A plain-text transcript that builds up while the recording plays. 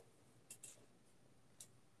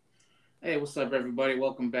Hey, what's up, everybody?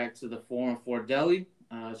 Welcome back to the 4 and 4 Deli.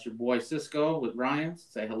 It's your boy Cisco with Ryan.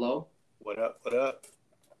 Say hello. What up? What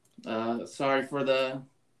up? Sorry for the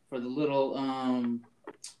little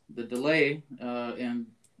the delay in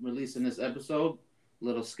releasing this episode.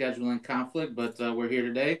 Little scheduling conflict, but we're here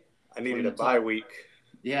today. I We're needed a gonna bye talk. week.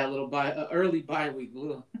 Yeah, a little early bye week.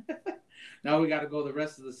 Little. Now we got to go the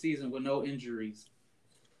rest of the season with no injuries.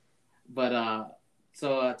 But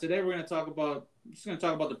today we're going to talk about just going to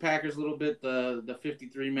talk about the Packers a little bit, the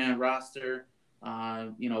 53-man roster.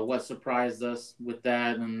 What surprised us with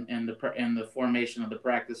that, and the formation of the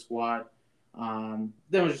practice squad. Then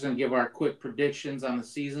we're just going to give our quick predictions on the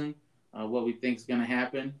season, what we think is going to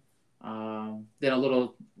happen. Then a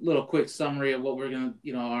little quick summary of what we're going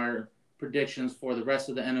to, our predictions for the rest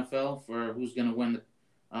of the NFL for who's going to win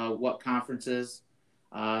what conferences.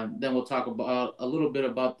 Then we'll talk about a little bit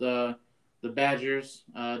about the Badgers'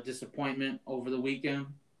 disappointment over the weekend,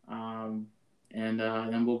 and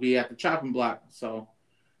then we'll be at the chopping block. So,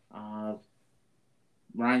 uh,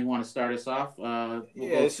 Ryan, you want to start us off? We'll Yeah,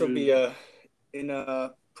 go this will through. be in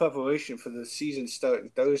preparation for the season starting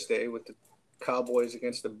Thursday with the Cowboys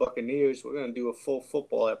against the Buccaneers. We're gonna do a full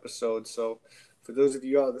football episode. So, for those of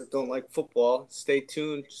you out that don't like football, stay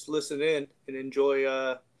tuned. Just listen in and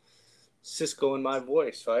enjoy Cisco and my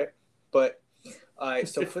voice, right? But all right,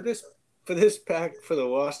 so for this pack for the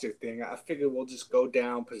roster thing, I figured we'll just go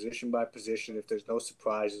down position by position. If there's no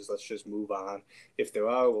surprises, let's just move on. If there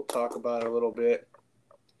are, we'll talk about it a little bit.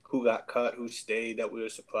 Who got cut, who stayed, that we were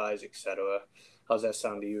surprised, etc. How's that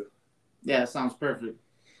sound to you? Yeah, sounds perfect.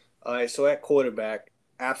 All right, so at quarterback,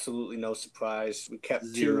 absolutely no surprise. We kept two.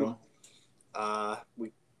 Zero.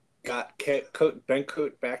 We got Ben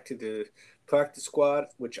Kurt back to the practice squad,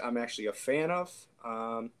 which I'm actually a fan of.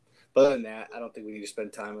 But other than that, I don't think we need to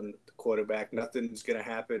spend time on the quarterback. Nothing's going to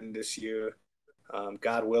happen this year.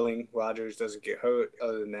 God willing, Rodgers doesn't get hurt.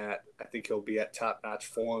 Other than that, I think he'll be at top notch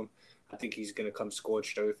form. I think he's going to come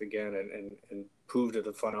scorched earth again and prove to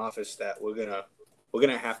the front office that we're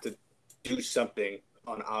gonna have to do something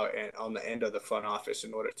on our end, on the end of the front office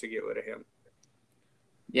in order to get rid of him.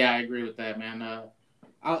 Yeah, I agree with that, man.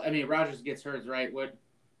 I mean, Rogers gets hurt, right? What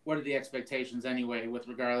are the expectations anyway, with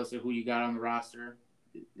regardless of who you got on the roster?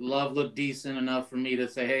 Love looked decent enough for me to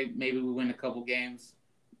say, hey, maybe we win a couple games.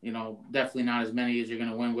 Definitely not as many as you're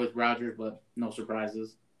going to win with Rogers, but no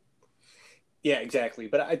surprises. Yeah, exactly.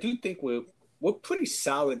 But I do think we're a pretty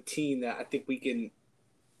solid team that I think we can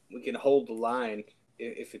hold the line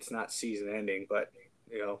if it's not season ending. But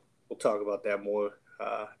we'll talk about that more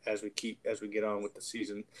as we get on with the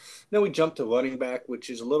season. Then we jump to running back, which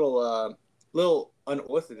is a little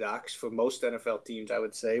unorthodox for most NFL teams, I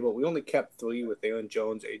would say. But we only kept three with Aaron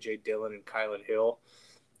Jones, AJ Dillon, and Kylan Hill.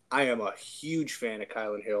 I am a huge fan of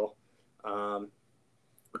Kylan Hill. Um,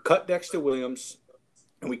 we cut Dexter Williams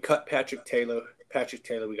and we cut Patrick Taylor. Patrick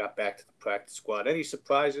Taylor, we got back to the practice squad. Any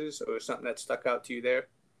surprises or something that stuck out to you there?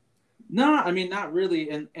 No, I mean not really.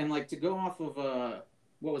 And like to go off of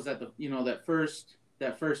what was that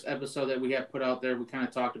that first episode that we had put out there, we kind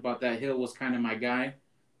of talked about that. Hill was kind of my guy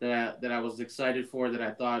that I was excited for, that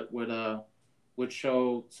I thought would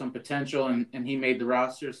show some potential, and he made the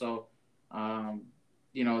roster. So um,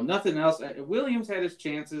 nothing else. Williams had his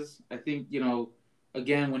chances. I think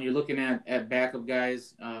again, when you're looking at backup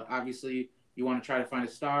guys, obviously you want to try to find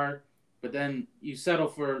a star, but then you settle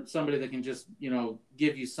for somebody that can just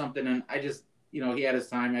give you something. And I just he had his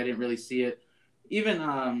time. I didn't really see it.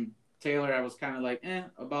 Even Taylor, I was kind of like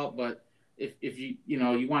about, but if you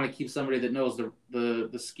want to keep somebody that knows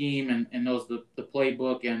the scheme, and knows the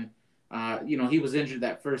playbook, and he was injured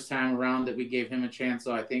that first time around that we gave him a chance.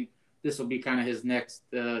 So I think this will be kind of his next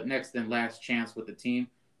and last chance with the team.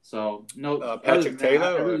 So no, other than Patrick that, I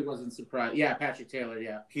Taylor, really or wasn't surprised. Yeah, Patrick Taylor.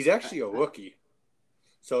 Yeah. he's actually a rookie,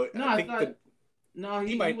 so No, I I think thought that no,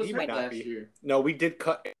 he he might was he might hurt not last be. year. No, we did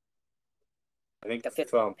cut. I think the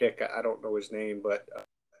fifth round pick. I don't know his name, but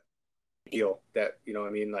deal that I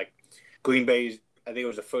mean, like Green Bay's. I think it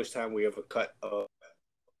was the first time we ever cut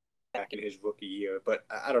back in his rookie year, but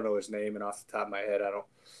I don't know his name, and off the top of my head, I don't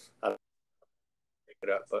pick it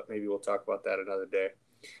up. But maybe we'll talk about that another day.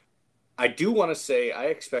 I do want to say I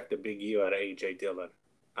expect a big year out of AJ Dillon.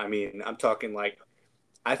 I mean, I'm talking like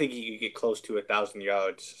I think he could get close to 1,000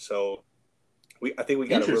 yards. So I think we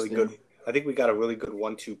got a really good. Interesting. I think we got a really good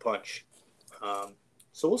 1-2 punch. Um,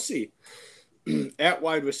 so we'll see. At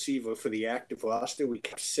wide receiver for the active roster, we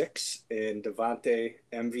kept six in Devontae,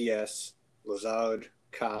 MVS, Lazard,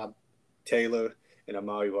 Cobb, Taylor, and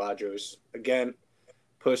Amari Rogers. Again,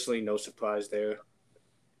 personally, no surprise there.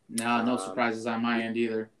 No, no Um, surprises on my we end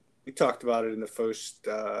either. we talked about it in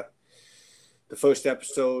the first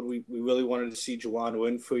episode, we really wanted to see Juwan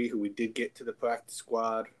Winfrey, who we did get to the practice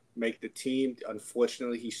squad, make the team.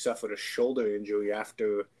 Unfortunately, he suffered a shoulder injury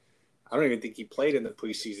after. I don't even think he played in the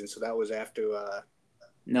preseason, so that was after.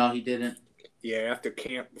 No, he didn't. Yeah, after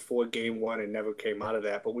camp before game one, and never came out of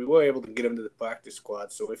that. But we were able to get him to the practice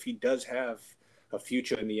squad. So if he does have a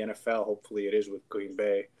future in the NFL, hopefully it is with Green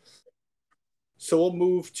Bay. So we'll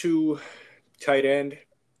move to tight end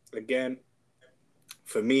again.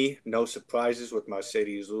 For me, no surprises with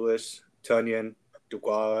Mercedes Lewis, Tunyon,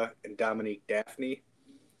 DeGuara, and Dominique Daphne.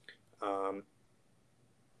 Um,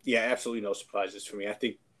 yeah, absolutely no surprises for me. I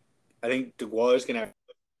think DeGuara is going to have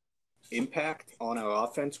impact on our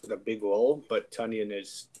offense with a big role, but Tunyon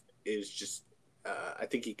is just. I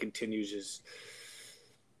think he continues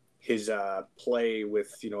his play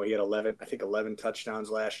with, he had 11 touchdowns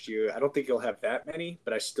last year. I don't think he'll have that many,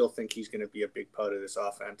 but I still think he's going to be a big part of this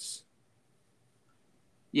offense.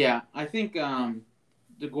 Yeah, I think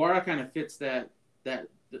DeGuara kind of fits that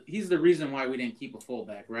he's the reason why we didn't keep a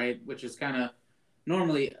fullback, right? Which is kind of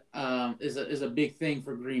normally is a big thing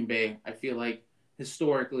for Green Bay. I feel like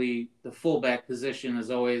historically the fullback position is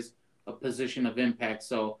always a position of impact.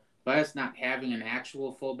 So by us not having an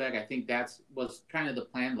actual fullback, I think was kind of the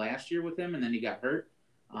plan last year with him, and then he got hurt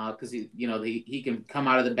because he can come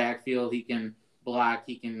out of the backfield, he can block,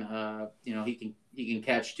 he can he can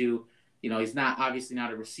catch too. He's obviously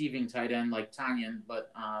not a receiving tight end like Tunyon,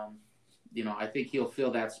 but I think he'll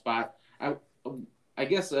fill that spot. I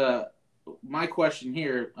guess my question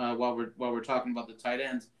here, while we're talking about the tight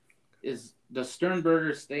ends, is does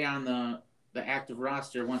Sternberger stay on the active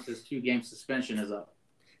roster once his 2-game suspension is up?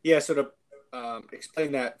 Yeah, so to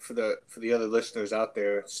explain that for the other listeners out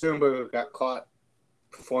there, Sternberger got caught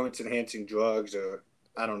performance enhancing drugs, or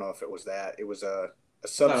I don't know if it was that. It was a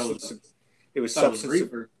substance. It was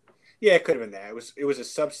substance. Yeah, it could have been that. It was a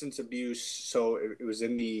substance abuse, so it was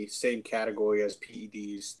in the same category as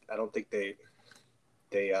PEDs. I don't think they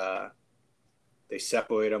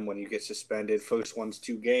separate them when you get suspended. First one's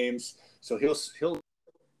 2 games, so he'll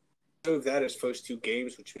serve that as first 2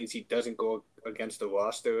 games, which means he doesn't go against the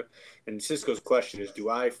roster. And Cisco's question is, do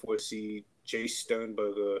I foresee Jay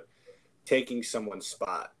Sternberger taking someone's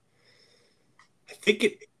spot? I think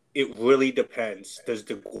it really depends. Does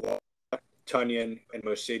DeGuara, Tunyon, and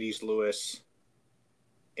Mercedes Lewis,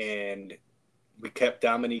 and we kept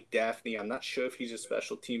Dominique Daphne. I'm not sure if he's a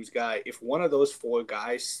special teams guy. If one of those 4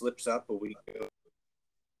 guys slips up a week ago,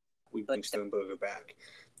 we bring Sternberger back.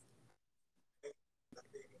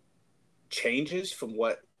 Changes from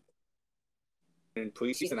what in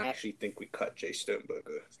preseason, I actually think we cut Jay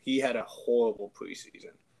Sternberger. He had a horrible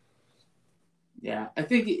preseason. Yeah, I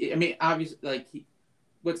think. I mean, obviously, like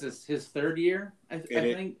what's this? His 3rd year, I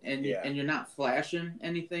think, and you're not flashing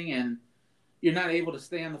anything, and you're not able to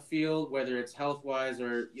stay on the field, whether it's health wise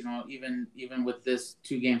or even with this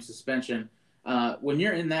 2-game suspension. When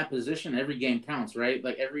you're in that position, every game counts, right?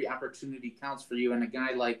 Like every opportunity counts for you, and a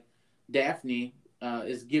guy like Daphne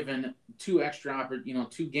is given 2 extra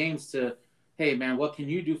 2 games to, hey man, what can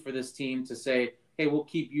you do for this team to say, hey, we'll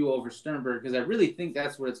keep you over Sternberg, because I really think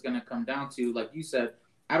that's what it's going to come down to. Like you said,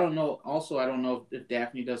 I don't know. Also, I don't know if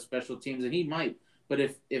Daphne does special teams, and he might. But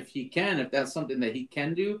if that's something that he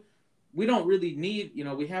can do, we don't really need.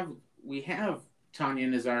 We have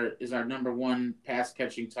Tunyon is our number 1 pass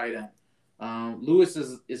catching tight end. Lewis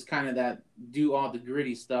is kind of that do all the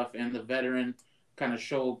gritty stuff, and the veteran kind of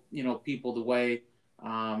show people the way.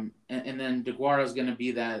 And then DeGuara is going to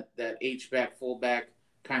be that H-back fullback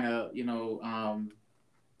kind of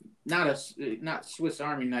not Swiss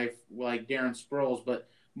Army knife like Darren Sproles, but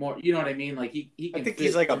more, you know what I mean? Like he can. I think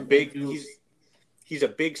he's like he's a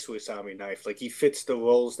big Swiss Army knife. Like he fits the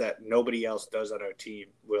roles that nobody else does on our team,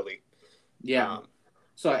 really. Yeah.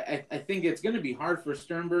 So I think it's going to be hard for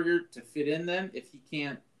Sternberger to fit in then if he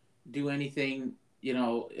can't do anything,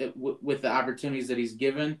 with the opportunities that he's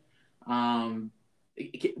given.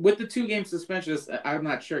 With the 2-game suspensions, I'm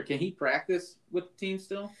not sure. Can he practice with the team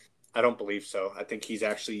still? I don't believe so. I think he's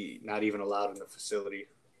actually not even allowed in the facility.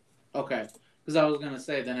 Okay, because I was going to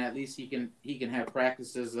say then at least he can have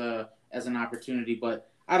practices as an opportunity, but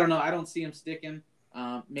I don't know. I don't see him sticking.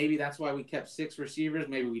 Maybe that's why we kept 6 receivers.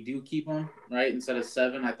 Maybe we do keep them, right, instead of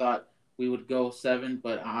 7. I thought we would go 7,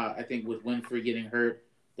 but I think with Winfrey getting hurt,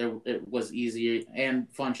 it was easier, and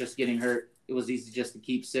Funchess getting hurt, it was easy just to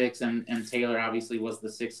keep 6, and Taylor obviously was the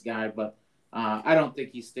 6th guy, but I don't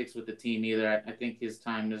think he sticks with the team either. I think his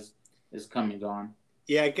time is come and gone.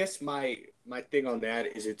 Yeah, I guess my thing on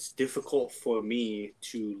that is it's difficult for me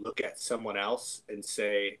to look at someone else and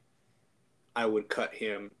say I would cut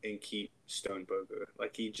him and keep Sternberger.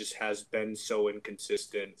 Like he just has been so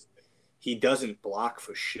inconsistent. he doesn't block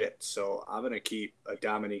for shit. So I'm going to keep a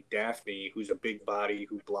Dominique Daphne, who's a big body,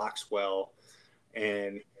 who blocks well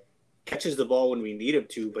and catches the ball when we need him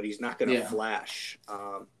to, but he's not going to Yeah. flash.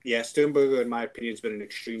 Sternberger, in my opinion, has been an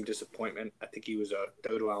extreme disappointment. I think he was a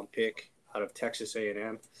third-round pick out of Texas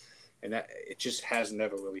A&M, and that it just has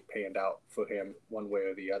never really panned out for him one way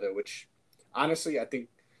or the other, which honestly, I think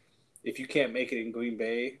if you can't make it in Green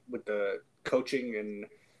Bay with the coaching and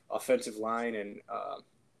offensive line and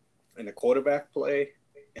the quarterback play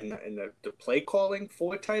and the play calling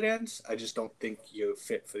for tight ends, I just don't think you're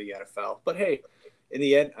fit for the NFL. But hey, in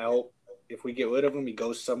the end, I hope if we get rid of him, he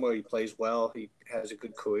goes somewhere, he plays well, he has a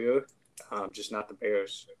good career, just not the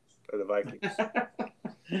Bears or the Vikings.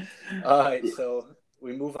 All right, so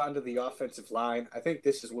we move on to the offensive line. I think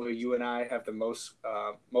this is where you and I have the most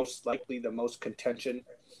likely the most contention,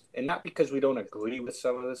 and not because we don't agree with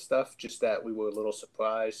some of this stuff, just that we were a little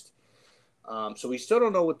surprised. So we still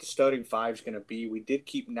don't know what the starting five is going to be. We did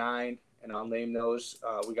keep 9, and I'll name those.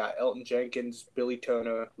 We got Elton Jenkins, Billy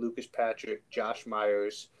Turner, Lucas Patrick, Josh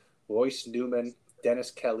Myers, Royce Newman,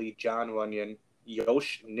 Dennis Kelly, John Runyon,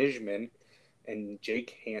 Yosh Nijman, and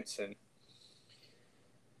Jake Hansen.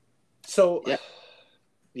 So,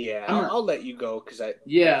 yeah, I'll let you go because I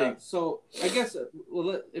think... So I guess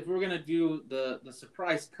if we're gonna do the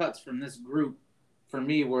surprise cuts from this group, for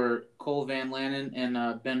me were Cole Van Lanen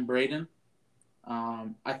and Ben Braden.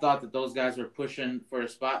 I thought that those guys were pushing for a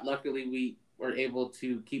spot. Luckily, we were able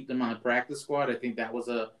to keep them on the practice squad. I think that was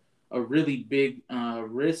a really big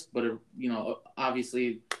risk, but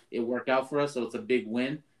obviously it worked out for us, so it's a big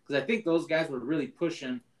win because I think those guys were really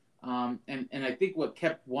pushing. And I think what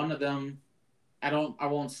kept one of them, I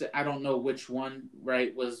don't know which one,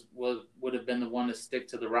 right, would have been the one to stick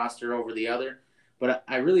to the roster over the other, but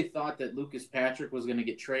I really thought that Lucas Patrick was going to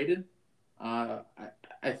get traded. I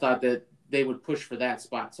thought that they would push for that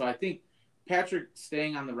spot. So I think Patrick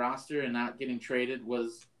staying on the roster and not getting traded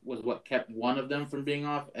was what kept one of them from being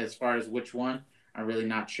off. As far as which one, I'm really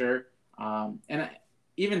not sure.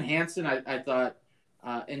 Even Hansen, I thought,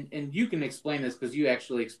 and you can explain this because you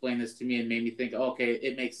actually explained this to me and made me think, okay,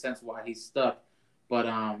 it makes sense why he's stuck. But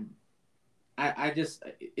I just,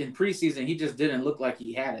 in preseason, he just didn't look like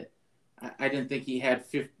he had it. I didn't think he had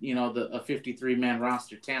a 53-man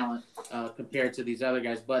roster talent compared to these other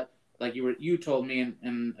guys. But like you told me,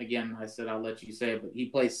 and again, I said I'll let you say it, but he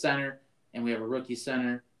plays center, and we have a rookie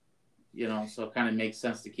center, so it kind of makes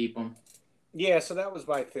sense to keep him. Yeah, so that was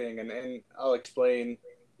my thing, and I'll explain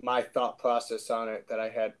my thought process on it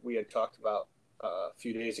that we had talked about a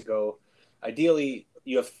few days ago. Ideally,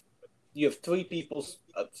 you have 3 people,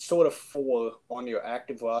 sort of 4 on your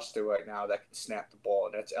active roster right now that can snap the ball,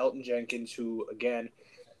 and that's Elton Jenkins, who again,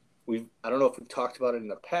 I don't know if we've talked about it in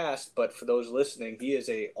the past, but for those listening, he is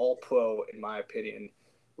a all-pro, in my opinion,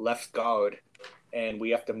 left guard, and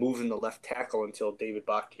we have to move him to left tackle until David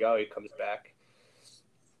Bakhtiari comes back.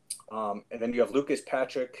 And then you have Lucas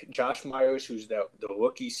Patrick, Josh Myers, who's the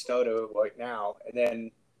rookie starter right now, and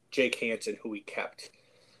then Jake Hansen, who we kept.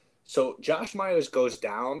 So Josh Myers goes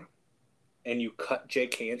down, and you cut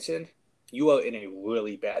Jake Hansen, you are in a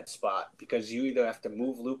really bad spot because you either have to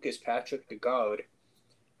move Lucas Patrick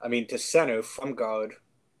to center from guard,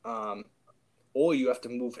 or you have to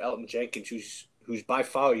move Elton Jenkins, who's by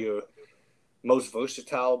far your most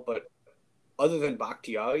versatile, but other than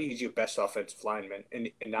Bakhtiari, he's your best offensive lineman.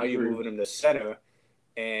 And now you're moving him to center,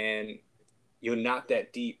 and you're not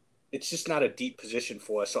that deep. It's just not a deep position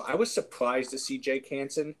for us. So I was surprised to see Jake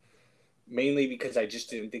Hansen, mainly because I just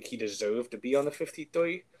didn't think he deserved to be on the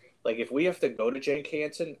 53. Like, if we have to go to Jake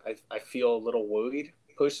Hansen, I feel a little worried,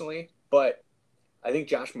 personally. But I think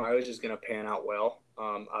Josh Myers is going to pan out well.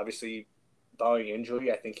 Obviously, barring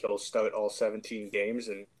injury, I think he'll start all 17 games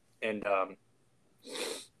and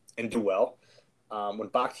do well. When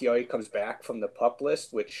Bakhtiari comes back from the PUP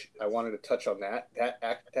list, which I wanted to touch on that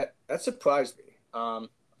surprised me.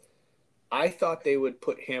 I thought they would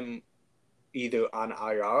put him either on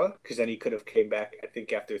IR, because then he could have came back, I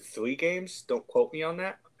think, after 3 games. Don't quote me on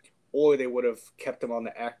that. Or they would have kept him on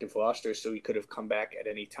the active roster so he could have come back at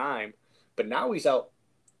any time. But now he's out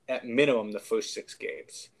at minimum the first 6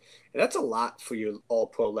 games. And that's a lot for your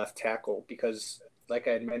all-pro left tackle because, like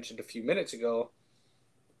I had mentioned a few minutes ago,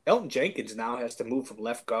 Elton Jenkins now has to move from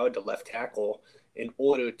left guard to left tackle in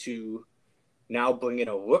order to now bring in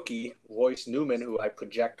a rookie, Royce Newman, who I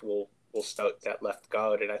project will start that left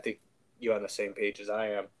guard. And I think you're on the same page as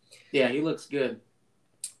I am. Yeah, he looks good.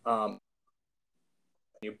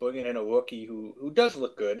 You're bringing in a rookie who does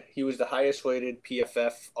look good. He was the highest rated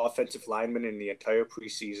PFF offensive lineman in the entire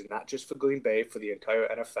preseason, not just for Green Bay, for the entire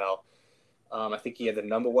NFL. I think he had the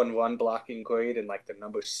number one run blocking grade and like the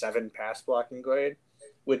number 7 pass blocking grade,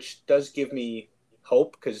 which does give me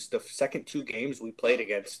hope because the second 2 games we played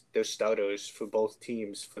against their starters for both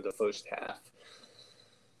teams for the first half.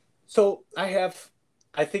 So I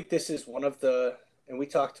think this is one of the, and we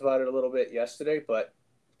talked about it a little bit yesterday, but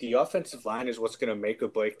the offensive line is what's going to make or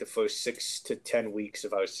break the first 6 to 10 weeks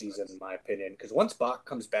of our season, in my opinion. Because once Bach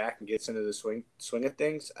comes back and gets into the swing of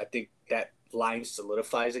things, I think that line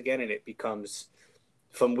solidifies again, and it becomes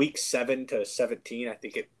from week 7 to 17. I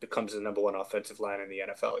think it becomes the number one offensive line in the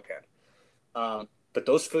NFL again. But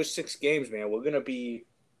those first 6 games, man,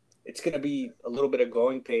 it's going to be a little bit of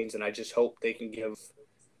growing pains, and I just hope they can give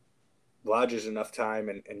Rodgers enough time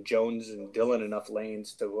and Jones and Dillon enough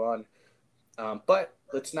lanes to run. But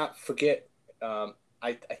let's not forget,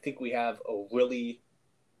 I think we have a really,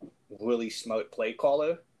 really smart play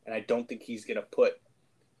caller, and I don't think he's going to put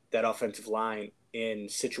that offensive line in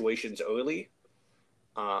situations early.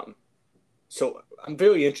 So I'm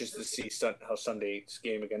very interested to see how Sunday's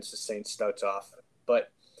game against the Saints starts off.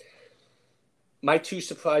 But my 2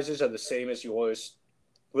 surprises are the same as yours.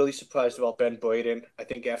 Really surprised about Ben Braden. I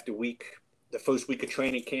think after the first week of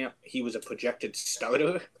training camp, he was a projected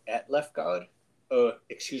starter at right guard.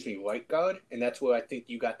 And that's where I think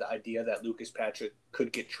you got the idea that Lucas Patrick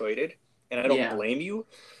could get traded. And I don't blame you.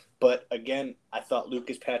 But again, I thought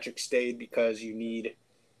Lucas Patrick stayed because you need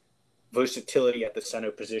versatility at the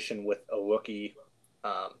center position with a rookie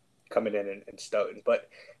coming in and starting. But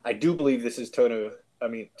I do believe this is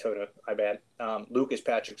Lucas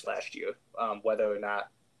Patrick's last year, whether or not,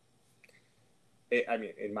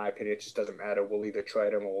 in my opinion, it just doesn't matter. We'll either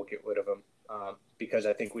trade him or we'll get rid of him because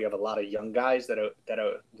I think we have a lot of young guys that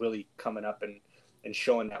are really coming up and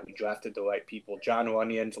showing that we drafted the right people. John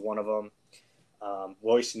Runyon's one of them.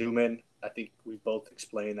 Royce Newman, I think we both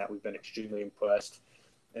explained that we've been extremely impressed.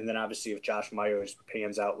 And then obviously if Josh Myers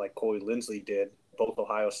pans out like Corey Linsley did, both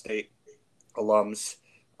Ohio State alums,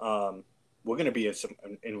 we're going to be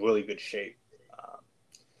in really good shape.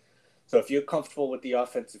 So if you're comfortable with the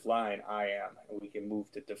offensive line, I am, and we can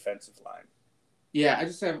move to defensive line. Yeah, I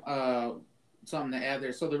just have something to add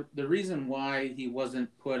there. So the reason why he wasn't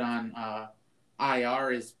put on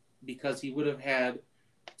IR is because he would have had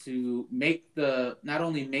to not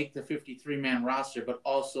only make the 53-man roster, but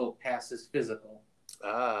also pass his physical.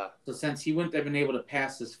 So since he wouldn't have been able to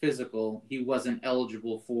pass his physical, he wasn't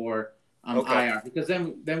eligible for IR. Because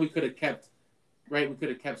then we could have kept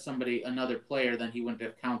another player, then he wouldn't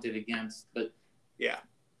have counted against. But yeah,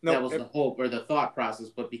 that was the hope or the thought process.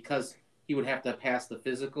 But because he would have to pass the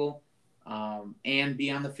physical and be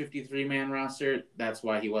on the 53-man roster, that's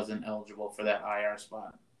why he wasn't eligible for that IR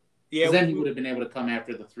spot. Yeah, then he would have been able to come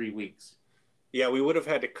after the 3 weeks. Yeah, we would have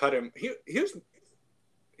had to cut him.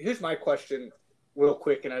 Here's my question, real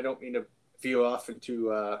quick, and I don't mean to veer off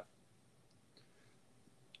into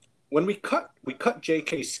when we cut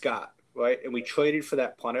J.K. Scott, right, and we traded for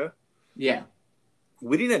that punter. Yeah,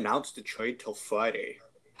 we didn't announce the trade till Friday.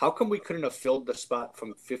 How come we couldn't have filled the spot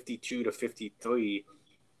from 52 to 53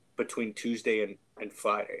 between Tuesday and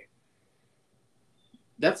Friday?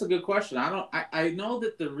 That's a good question. I know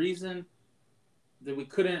that the reason that we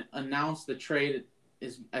couldn't announce the trade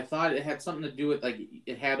is I thought it had something to do with, like,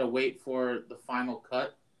 it had to wait for the final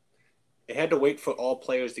cut. It had to wait for all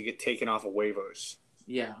players to get taken off of waivers.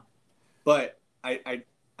 Yeah. But I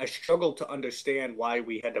struggled to understand why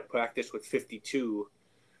we had to practice with 52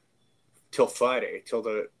 till Friday,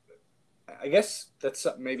 I guess that's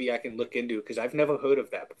something maybe I can look into because I've never heard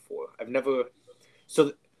of that before.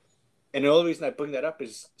 And the only reason I bring that up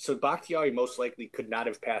is so Bakhtiari most likely could not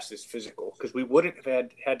have passed his physical because we wouldn't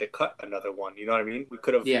have had to cut another one. You know what I mean? We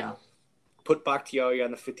could have put Bakhtiari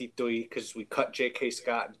on the 53 because we cut J.K.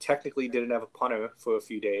 Scott and technically didn't have a punter for a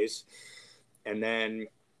few days. And then,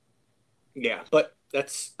 but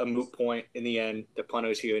that's a moot point in the end. The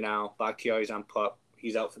punter's here now. Bakhtiari's on PUP.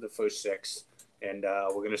 He's out for the first 6. And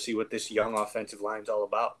we're going to see what this young offensive line's all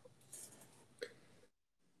about.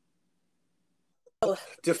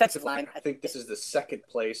 Defensive line, I think this is the second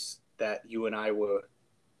place that you and I were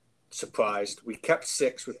surprised. We kept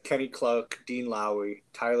 6 with Kenny Clark, Dean Lowry,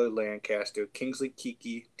 Tyler Lancaster, Kingsley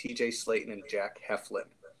Keke, TJ Slayton, and Jack Heflin.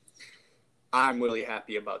 I'm really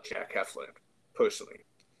happy about Jack Heflin, personally.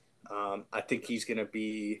 I think he's going to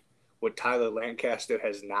be what Tyler Lancaster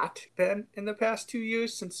has not been in the past 2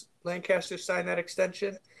 years since Lancaster signed that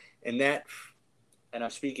extension. And I'm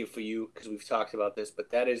speaking for you because we've talked about this,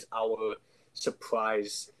 but that is our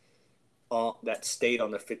surprise that stayed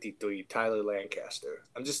on the 53, Tyler Lancaster.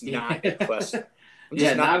 I'm just not impressed. I'm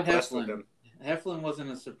just not impressed with him. Heflin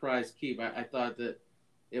wasn't a surprise keep. I thought that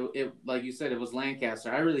it like you said, it was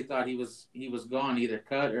Lancaster. I really thought he was gone, either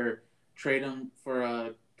cut or trade him for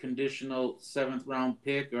a conditional seventh round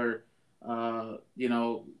pick, or a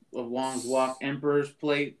Wong's Walk Emperor's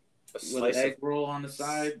plate A with an slice of egg roll on the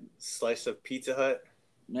side. slice of Pizza Hut.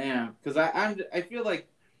 Man, because I feel like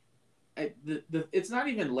it's not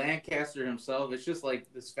even Lancaster himself. It's just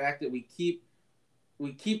like this fact that we keep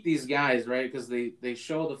these guys, right? Because they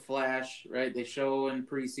show the flash, right? They show in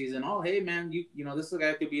preseason, oh hey man, this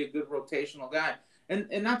guy could be a good rotational guy, and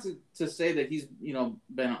not to say that he's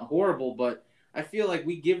been horrible, but I feel like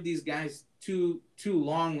we give these guys too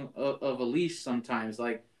long of a leash sometimes.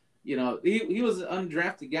 Like, he was an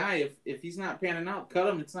undrafted guy. If he's not panning out, cut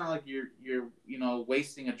him. It's not like you're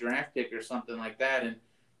wasting a draft pick or something like that. And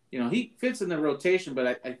he fits in the rotation,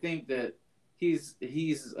 but I think that he's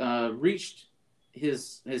reached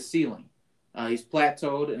his ceiling. He's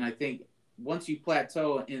plateaued, and I think once you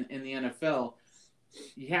plateau in the NFL,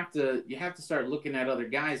 you have to start looking at other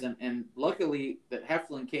guys. And luckily that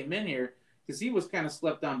Heflin came in here, because he was kind of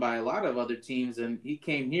slept on by a lot of other teams, and he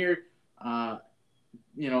came here, and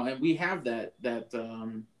we have that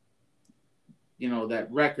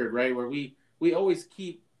record, right, where we always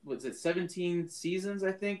keep, was it 17 seasons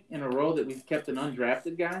I think in a row that we've kept an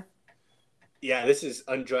undrafted guy. Yeah, this is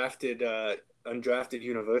undrafted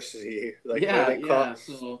university. Like Yeah, they call. yeah.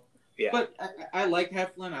 So, Yeah, but I like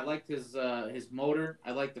Heflin. I liked his motor.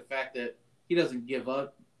 I like the fact that he doesn't give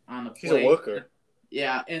up on the he's a play. worker.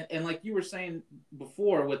 Yeah, and like you were saying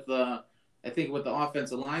before with I think with the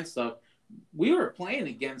offensive line stuff, we were playing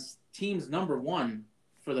against teams number one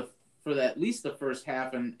for at least the first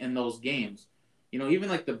half in those games. Even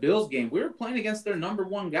like the Bills game, we were playing against their number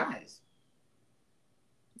one guys.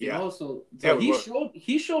 Yeah, So yeah,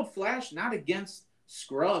 he showed flash, not against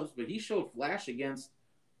scrubs, but he showed flash against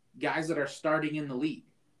guys that are starting in the league.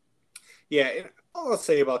 Yeah, and all I'll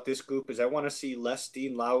say about this group is I want to see less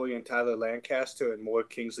Dean Lowry and Tyler Lancaster and more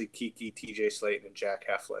Kingsley Keke, TJ Slayton, and Jack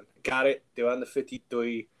Heflin. Got it. They're on the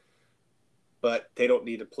 53, but they don't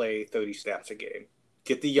need to play 30 snaps a game.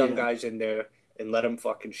 Get the young Yeah. guys in there and let them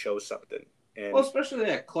fucking show something. And Well, especially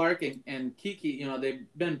that Clark and Kiki, they've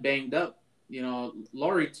been banged up.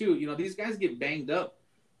 Laurie too. These guys get banged up,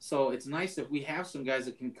 so it's nice if we have some guys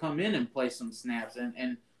that can come in and play some snaps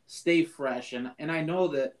and stay fresh. And I know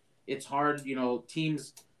that it's hard.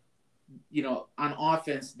 Teams, on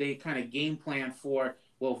offense, they kind of game plan for,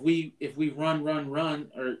 well, if we run,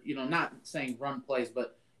 or not saying run plays,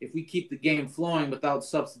 but if we keep the game flowing without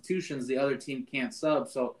substitutions, the other team can't sub.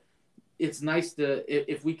 So it's nice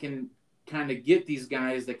if we can kind of get these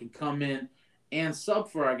guys that can come in and sub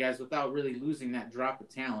for our guys without really losing that drop of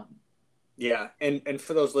talent. yeah, and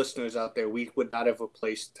for those listeners out there, we would not have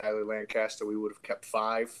replaced Tyler Lancaster. We would have kept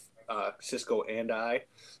 5, Cisco and I,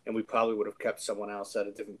 and we probably would have kept someone else at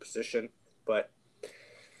a different position. But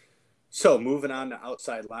so moving on to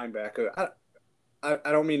outside linebacker, I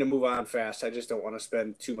don't mean to move on fast. I just don't want to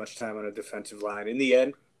spend too much time on a defensive line. In the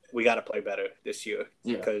end, we got to play better this year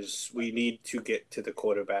because we need to get to the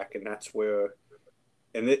quarterback, and that's where.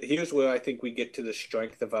 And here's where I think we get to the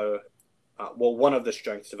strength of our, one of the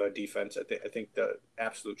strengths of our defense. I think the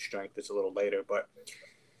absolute strength is a little later. But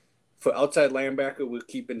for outside linebacker, we're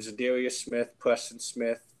keeping Zadarius Smith, Preston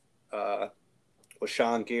Smith,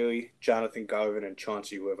 LaShawn Gary, Jonathan Garvin, and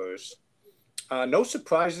Chauncey Rivers. No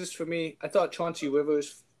surprises for me. I thought Chauncey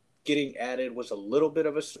Rivers getting added was a little bit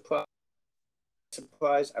of a surprise.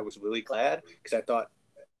 I was really glad because I thought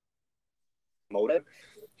motive.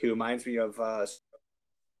 He reminds me of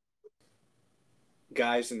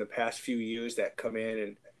guys in the past few years that come in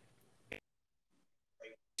and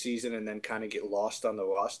season and then kind of get lost on the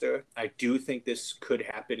roster. I do think this could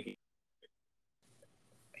happen.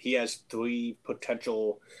 He has 3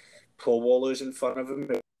 potential Pro Bowlers in front of him.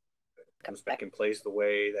 If he comes back and plays the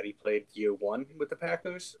way that he played year 1 with the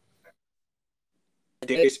Packers.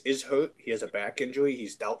 Davis is hurt. He has a back injury.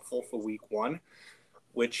 He's doubtful for week 1,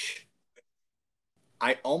 which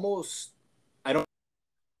I don't.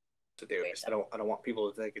 I don't want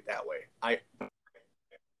people to think it that way.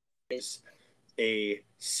 Is a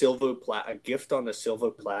gift on the silver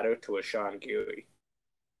platter to a Sean Gary.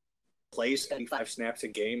 Plays 75 snaps a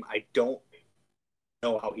game. I don't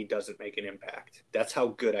know how he doesn't make an impact. That's how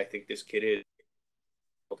good I think this kid is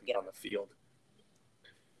to get on the field.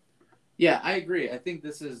 Yeah, I agree. I think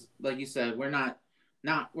this is, like you said, we're not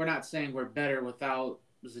saying we're better without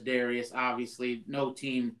Zadarius. Obviously, no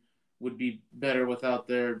team would be better without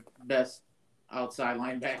their best outside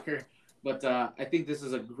linebacker. But I think this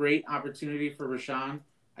is a great opportunity for Rashawn.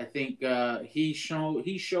 I think he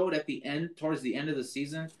showed at the end, towards the end of the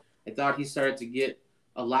season. I thought he started to get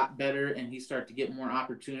a lot better, and he started to get more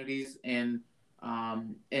opportunities, and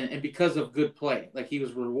because of good play, like he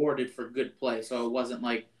was rewarded for good play, so it wasn't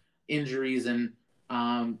like injuries and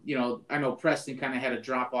I know Preston kind of had a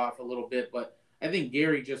drop off a little bit, but I think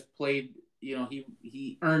Gary just played.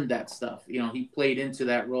 He earned that stuff. He played into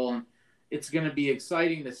that role, and it's going to be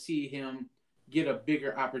exciting to see him get a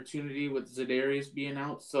bigger opportunity with Za'Darius being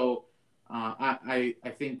out. So I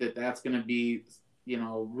think that that's going to be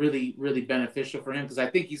really really beneficial for him because I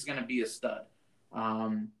think he's going to be a stud.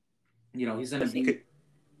 Um, he's going to be.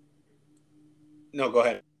 No, go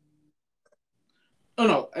ahead. Oh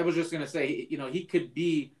no, I was just going to say he could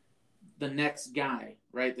be the next guy,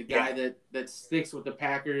 right? The guy Yeah. that sticks with the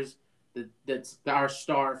Packers, that's our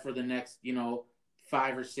star for the next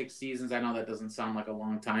 5 or 6 seasons. I know that doesn't sound like a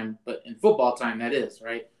long time, but in football time, that is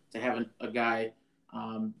right to have a guy,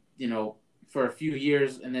 for a few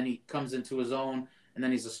years, and then he comes into his own, and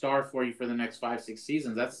then he's a star for you for the next 5 6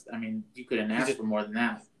 seasons. You couldn't ask for more than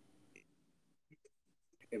that.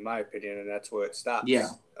 In my opinion, and that's where it stops. Yeah.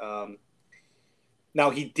 Now,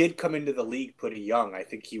 he did come into the league pretty young. I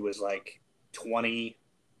think he was like 20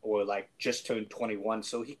 or like just turned 21.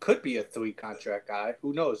 So he could be a 3 contract guy.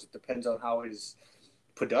 Who knows? It depends on how his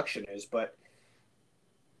production is. But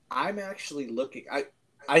I'm actually looking.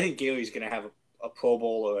 I think Gary's going to have a Pro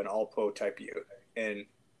Bowl or an All Pro type year. And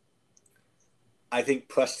I think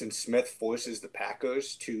Preston Smith forces the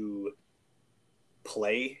Packers to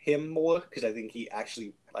play him more because I think he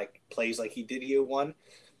actually like plays like he did year one,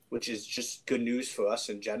 which is just good news for us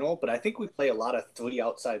in general. But I think we play a lot of 3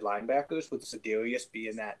 outside linebackers with Za'Darius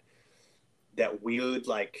being that weird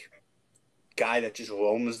like guy that just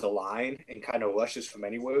roams the line and kind of rushes from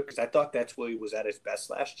anywhere. Because I thought that's where he was at his best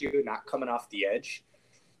last year, not coming off the edge.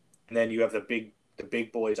 And then you have the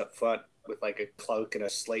big boys up front with like a Clark and a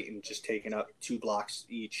Slayton just taking up 2 blocks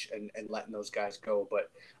each and letting those guys go.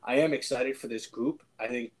 But I am excited for this group. I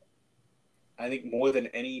think more than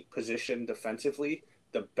any position defensively,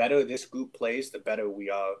 the better this group plays, the better we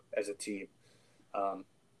are as a team. Well,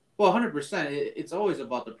 100%. It's always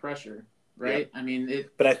about the pressure, right? Yeah.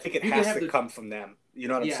 But I think it has to come from them. You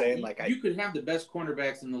know what I'm saying? You could have the best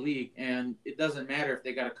cornerbacks in the league, and it doesn't matter if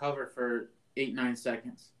they got to cover for 8 9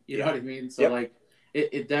 seconds. You know what I mean? So like,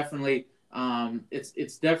 it definitely,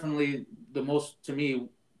 it's definitely the most, to me,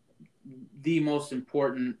 the most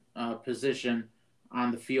important position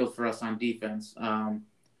on the field for us on defense.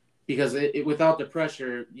 Because without the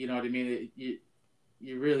pressure, you know what I mean.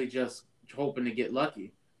 You're really just hoping to get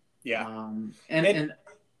lucky. Yeah. And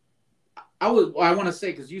I want to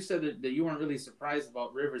say, because you said that you weren't really surprised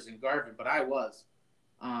about Rivers and Garvin, but I was.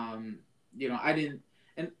 I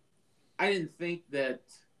didn't think that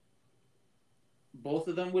both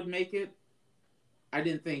of them would make it. I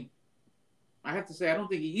didn't think. I have to say, I don't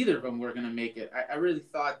think either of them were going to make it. I really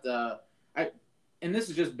thought and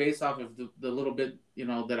this is just based off of the little bit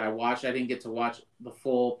that I watched. I didn't get to watch the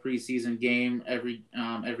full preseason game every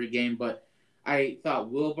game, but I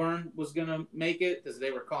thought Wilburn was gonna make it because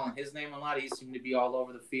they were calling his name a lot. He seemed to be all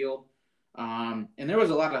over the field, and there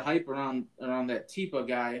was a lot of hype around that Tipa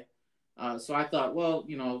guy. So I thought, well,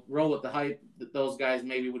 roll with the hype. That those guys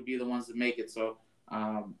maybe would be the ones to make it. So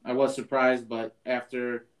I was surprised, but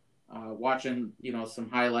after watching some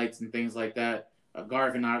highlights and things like that.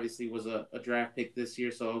 Garvin obviously was a draft pick this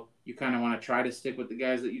year, so you kind of want to try to stick with the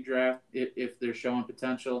guys that you draft if they're showing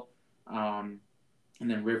potential. And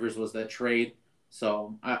then Rivers was that trade.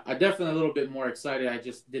 So I definitely a little bit more excited. I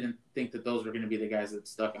just didn't think that those were going to be the guys that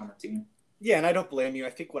stuck on the team. Yeah, and I don't blame you. I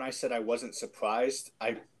think when I said I wasn't surprised,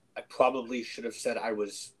 I probably should have said I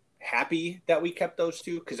was happy that we kept those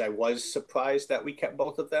 2 because I was surprised that we kept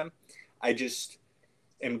both of them. I just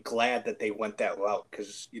am glad that they went that route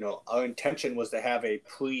because our intention was to have a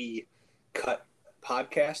pre-cut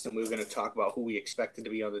podcast and we were going to talk about who we expected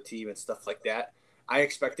to be on the team and stuff like that. I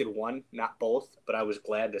expected one, not both, but I was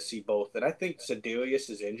glad to see both. And I think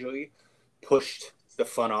Za'Darius' injury pushed the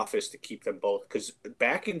front office to keep them both because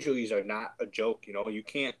back injuries are not a joke. You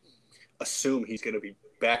can't assume he's going to be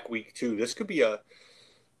back week 2. This could be a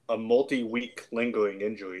multi-week lingering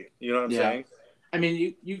injury. You know what I'm saying? I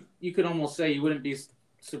mean, you could almost say you wouldn't be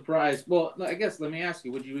surprised. Well, I guess let me ask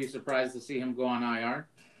you: would you be surprised to see him go on IR?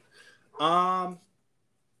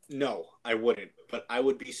 No, I wouldn't. But I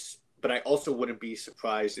would be. But I also wouldn't be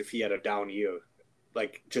surprised if he had a down year,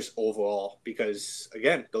 like just overall, because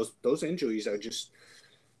again, those injuries are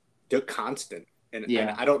they're constant, and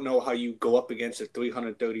I don't know how you go up against a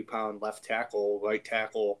 330-pound left tackle, right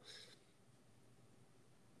tackle,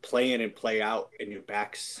 play in and play out, and your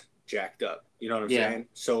back's jacked up. You know what I'm saying?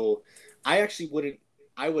 So I actually wouldn't.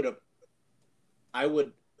 I would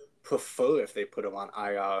prefer if they put him on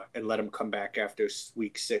IR and let him come back after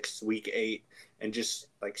week 6, week 8, and just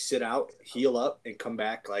like sit out, heal up, and come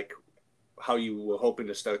back like how you were hoping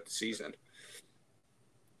to start the season.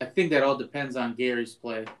 I think that all depends on Gary's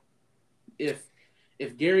play. If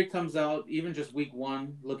if Gary comes out even just week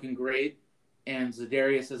 1 looking great, and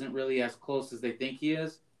Zadarius isn't really as close as they think he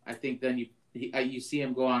is, I think then you see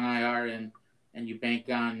him go on IR and you bank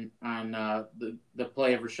on the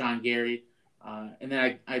play of Rashawn Gary, and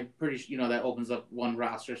then I'm pretty that opens up one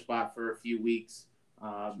roster spot for a few weeks.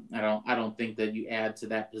 I don't think that you add to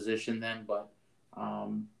that position then, but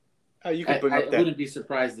You could bring I up that. wouldn't be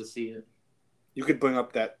surprised to see it. You could bring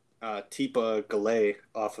up that Tipa Galay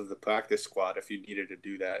off of the practice squad if you needed to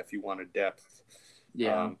do that, if you wanted depth.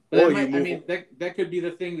 Yeah, or you move. I mean, that could be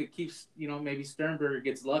the thing that keeps maybe Sternberger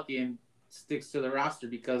gets lucky and sticks to the roster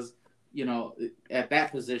because at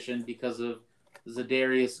that position because of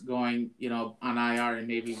Zadarius going on IR, and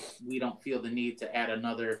maybe we don't feel the need to add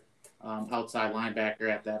another outside linebacker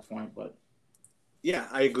at that point. But Yeah,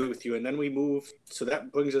 I agree with you. And then we move, so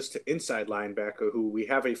that brings us to inside linebacker, who we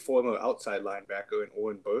have a former outside linebacker in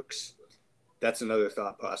Oren Burks. That's another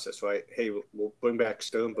thought process, right? Hey, we'll bring back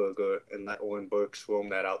Sternberger and let Oren Burks roam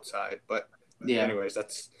that outside. But yeah, anyways,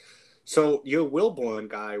 that's so your Wilborn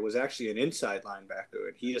guy was actually an inside linebacker,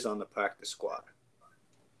 and he is on the practice squad.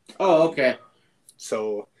 Oh, okay.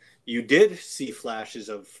 So you did see flashes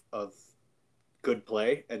of good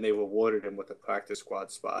play, and they rewarded him with a practice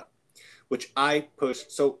squad spot, which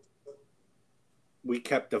so we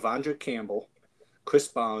kept Devondre Campbell, Chris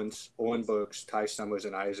Barnes, Owen Burks, Ty Summers,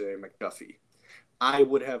 and Isaiah McDuffie. I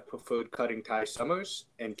would have preferred cutting Ty Summers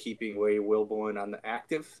and keeping Ray Wilborn on the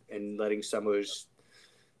active and letting Summers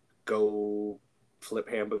go flip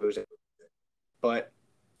hamburgers. But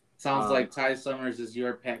Sounds like Ty Summers is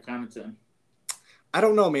your Pat Connaughton. I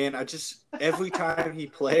don't know, man. I just every time he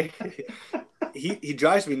plays, he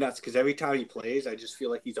drives me nuts because every time he plays, I just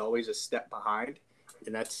feel like he's always a step behind,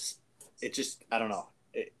 and that's it. Just I don't know.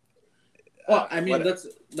 Well, I mean,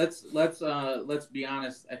 let's be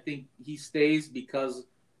honest. I think he stays because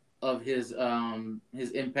of his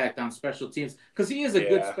impact on special teams because he is a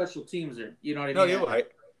good special teamser. You know what I mean? No, you're right.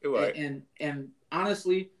 You're right. And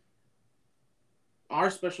honestly, our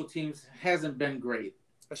special teams hasn't been great.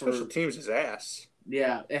 Our special teams is ass.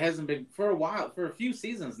 Yeah, it hasn't been for a while, for a few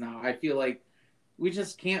seasons now. I feel like we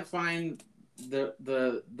just can't find the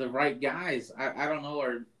right guys. I don't know,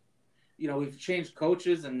 or we've changed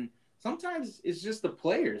coaches, and sometimes it's just the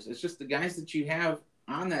players. It's just the guys that you have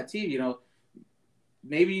on that team.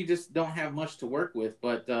 Maybe you just don't have much to work with.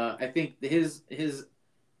 But I think his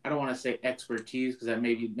I don't want to say expertise because that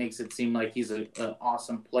maybe makes it seem like he's an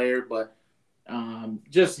awesome player, but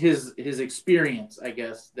just his experience, I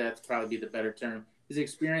guess that's probably the better term. His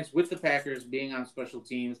experience with the Packers being on special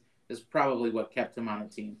teams is probably what kept him on the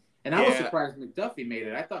team. And I was surprised McDuffie made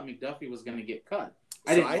it. I thought McDuffie was going to get cut.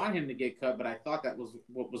 I didn't want him to get cut, but I thought that was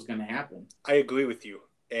what was going to happen. I agree with you.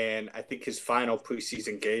 And I think his final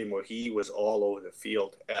preseason game where he was all over the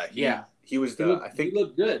field. He was he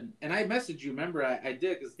looked good. And I messaged you. Remember, I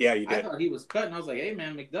did. Cause you did. I thought he was cut, and I was like, hey,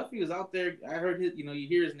 man, McDuffie was out there. I heard his, you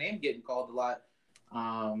hear his name getting called a lot.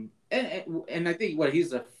 And I think,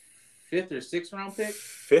 he's a 5th or 6th round pick?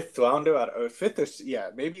 5th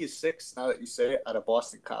rounder maybe he's 6th now that you say it, out of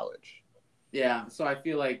Boston College. Yeah, so I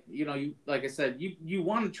feel like, like I said, you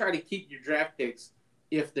want to try to keep your draft picks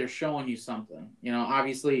if they're showing you something.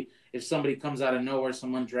 Obviously, if somebody comes out of nowhere,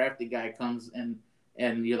 some undrafted guy comes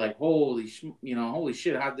and you're like, holy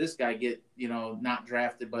shit, how'd this guy get, not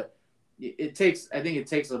drafted? But I think it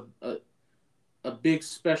takes a big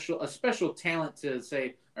special talent to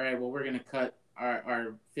say, all right, well, we're going to cut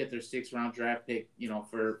our 5th or 6th round draft pick,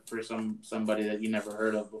 for somebody that you never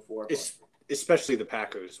heard of before. Especially the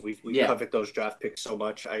Packers. We covet those draft picks so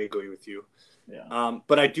much. I agree with you. Yeah.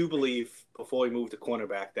 But I do believe before we move to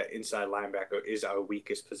cornerback that inside linebacker is our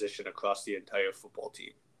weakest position across the entire football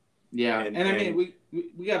team. Yeah, and I mean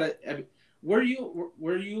we gotta. Were you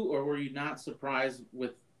or were you not surprised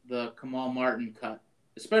with the Kamal Martin cut,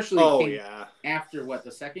 especially after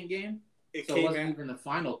the second game? It wasn't even the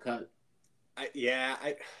final cut.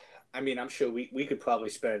 I mean, I'm sure we could probably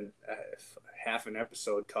spend half an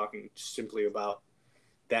episode talking simply about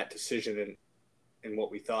that decision and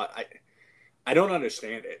what we thought. I don't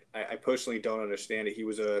understand it. I personally don't understand it. He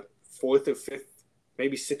was a 4th or 5th,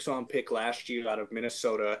 maybe 6th round pick last year out of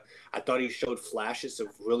Minnesota. I thought he showed flashes of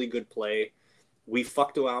really good play. We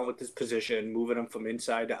fucked around with his position, moving him from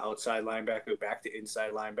inside to outside linebacker, back to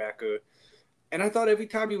inside linebacker. And I thought every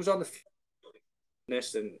time he was on the field,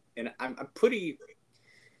 and I'm pretty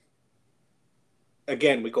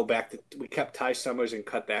again, we go back to we kept Ty Summers and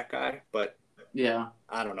cut that guy, but Yeah.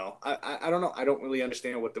 I don't know. I don't know. I don't really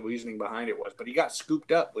understand what the reasoning behind it was, but he got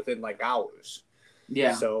scooped up within like hours.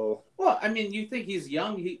 Yeah. So Well, I mean, you think he's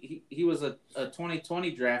young? He was a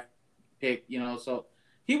 2020 draft pick, so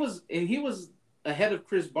he was ahead of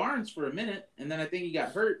Chris Barnes for a minute, and then I think he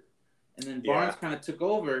got hurt, and then Barnes yeah, kind of took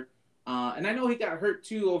over. And I know he got hurt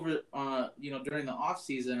too over during the off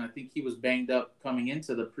season. I think he was banged up coming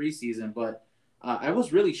into the preseason, but I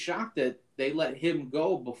was really shocked that they let him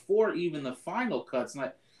go before even the final cuts.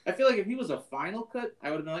 And I feel like if he was a final cut, I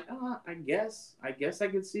would have been like, I guess I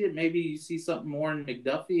could see it. Maybe you see something more in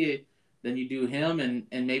McDuffie than you do him, and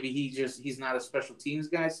maybe he's not a special teams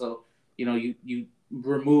guy. So you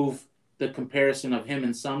remove the comparison of him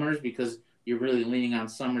and Summers because you're really leaning on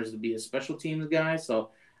Summers to be a special teams guy. So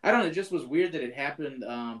I don't know. It just was weird that it happened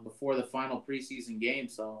before the final preseason game.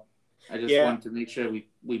 So I just yeah. wanted to make sure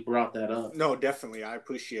we brought that up. No, definitely. I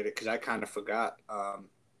appreciate it because I kind of forgot.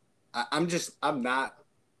 I'm not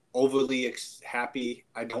overly happy.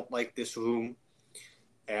 I don't like this room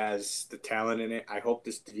as the talent in it. I hope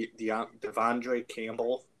this Devondre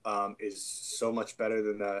Campbell is so much better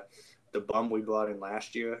than the bum we brought in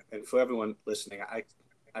last year. And for everyone listening,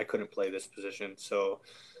 I couldn't play this position, so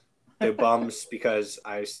they're bums because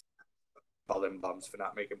I call them bums for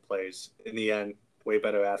not making plays. In the end, way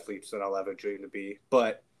better athletes than I'll ever dream to be.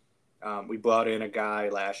 But we brought in a guy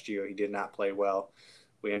last year. He did not play well.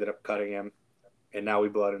 We ended up cutting him. And now we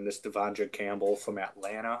brought in this Devondre Campbell from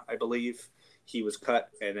Atlanta, I believe. He was cut,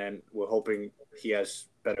 and then we're hoping he has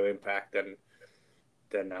better impact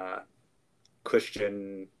than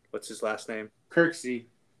Christian. What's his last name? Kirksey.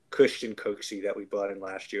 Christian Kirksey that we brought in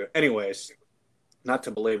last year. Anyways, not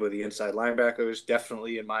to belabor the inside linebackers,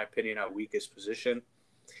 definitely, in my opinion, our weakest position.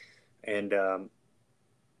 And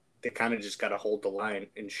they kind of just got to hold the line,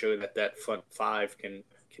 ensure that front five can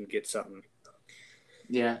get something.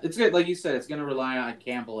 Yeah, it's good. Like you said, it's going to rely on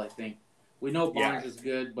Campbell, I think. We know Barnes is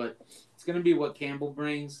good, but it's going to be what Campbell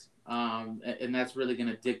brings, and that's really going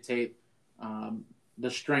to dictate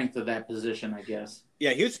the strength of that position, I guess.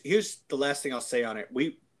 Yeah, here's the last thing I'll say on it.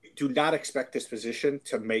 We do not expect this position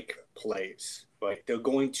to make plays. Right?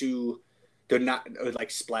 They're not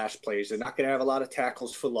like splash plays. They're not going to have a lot of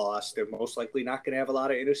tackles for loss. They're most likely not going to have a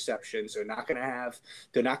lot of interceptions. They're not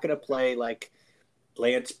going to play like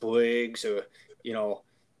Lance Briggs or,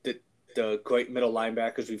 the great middle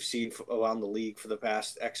linebackers we've seen around the league for the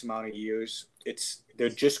past X amount of years. They're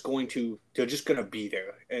just going to be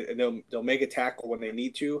there, and they'll make a tackle when they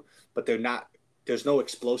need to, but they're not. There's no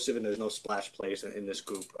explosive and there's no splash plays in this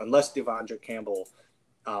group unless Devondre Campbell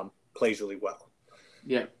plays really well.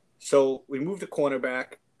 Yeah. So we moved to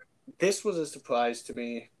cornerback. This was a surprise to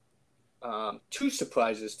me. Two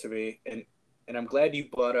surprises to me, and I'm glad you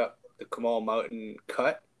brought up the Kamal Martin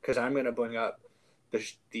cut because I'm going to bring up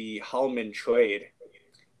the Hallman trade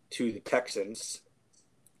to the Texans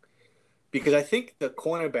because I think the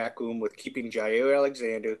cornerback room with keeping Jair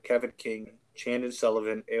Alexander, Kevin King, Chandon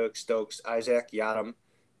Sullivan, Eric Stokes, Isaac Yiadom,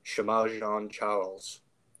 Shamar Jean-Charles,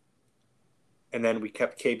 and then we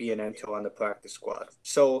kept KB and Ento on the practice squad.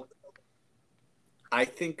 So I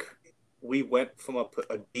think we went from a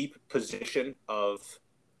deep position of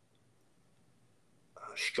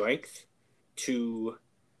strength to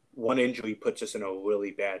one injury puts us in a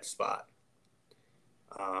really bad spot.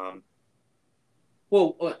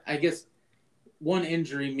 Well, I guess one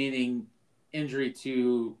injury meaning injury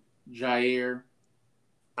to Jair.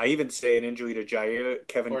 I even say an injury to Jair,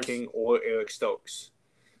 Kevin King, or Eric Stokes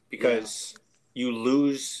because you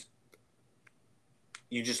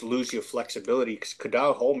just lose your flexibility because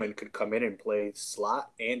Kadar Holman could come in and play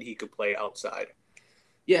slot and he could play outside.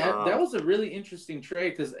 Yeah, that was a really interesting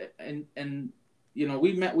trade because we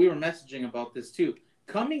were messaging about this too.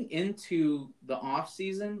 Coming into the off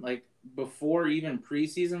season, like before even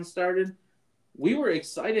preseason started, we were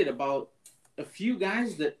excited about a few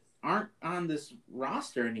guys that aren't on this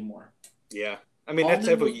roster anymore. Yeah, I mean that's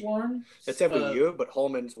every year, but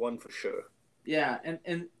Holman's one for sure. Yeah,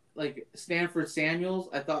 and like Stanford Samuels,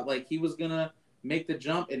 I thought like he was gonna make the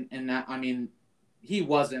jump, and that, I mean, he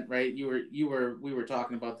wasn't, right. We were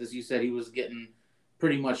talking about this. You said he was getting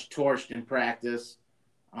pretty much torched in practice.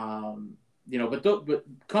 But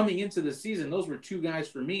coming into the season, those were two guys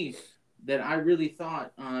for me that I really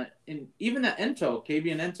thought, and even that Ento,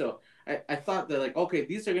 KB and Ento, I thought that like, okay,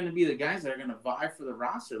 these are going to be the guys that are going to vie for the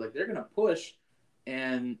roster. Like they're going to push,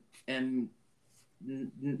 and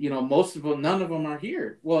most of them, none of them are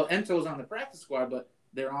here. Well, Ento's on the practice squad, but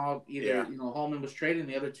they're all either Hallman was traded and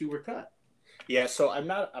the other two were cut. Yeah, so I'm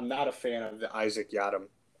not a fan of the Isaac Yiadom.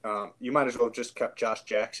 You might as well just cut Josh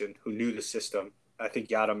Jackson, who knew the system. I think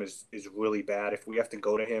Yadam is really bad. If we have to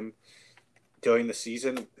go to him during the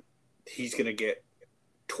season, he's going to get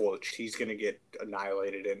torched. He's going to get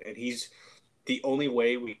annihilated. And he's the only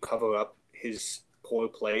way we cover up his poor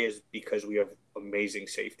play is because we have amazing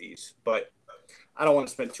safeties. But I don't want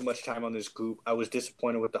to spend too much time on this group. I was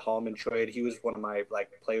disappointed with the Hallman trade. He was one of my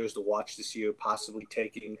players to watch this year, possibly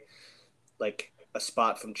taking a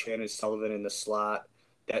spot from Shannon Sullivan in the slot.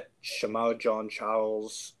 That Shamar John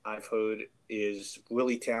Charles, I've heard, is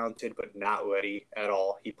really talented but not ready at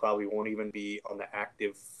all. He probably won't even be on the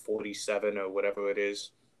active 47 or whatever it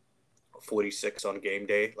is, 46 on game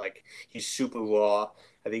day. He's super raw.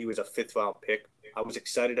 I think he was a 5th-round pick. I was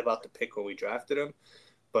excited about the pick when we drafted him,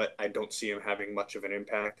 but I don't see him having much of an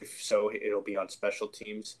impact. If so, it'll be on special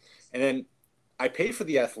teams. And then I paid for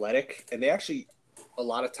The Athletic, and they actually a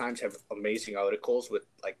lot of times have amazing articles with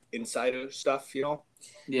insider stuff,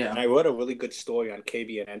 Yeah. And I wrote a really good story on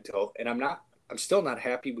KB and Ento, and I'm still not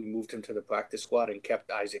happy we moved him to the practice squad and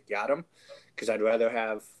kept Isaac Yadam, because I'd rather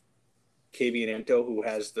have KB and Ento, who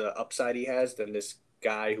has the upside he has, than this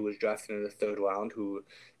guy who was drafted in the 3rd round, who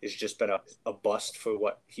has just been a bust for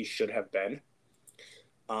what he should have been.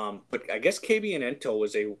 But I guess KB and Ento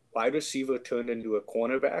was a wide receiver turned into a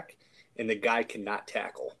cornerback, and the guy cannot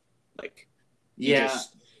tackle. I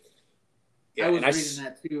was reading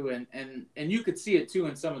that too, and you could see it too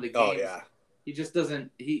in some of the games. Oh yeah, he just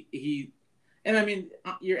doesn't. And I mean,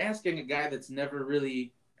 you're asking a guy that's never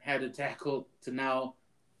really had to tackle to now.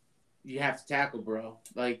 You have to tackle, bro.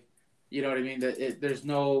 You know what I mean? There's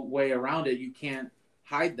no way around it. You can't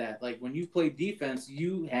hide that. When you play defense,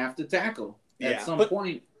 you have to tackle at some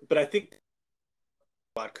point. But I think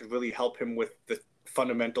that could really help him with the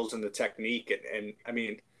fundamentals and the technique. And I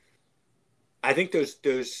mean, I think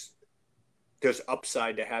there's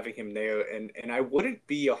upside to having him there. And I wouldn't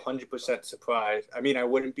be 100% surprised. I mean, I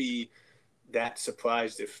wouldn't be that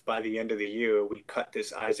surprised if by the end of the year we cut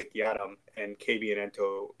this Isaac Yadam and KB and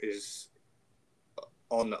Ento is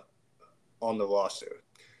on the roster.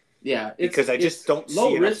 Yeah, because I just don't see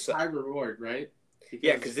low risk, high reward, right?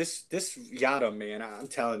 Because this Yadam, man, I'm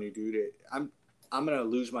telling you, dude, I'm gonna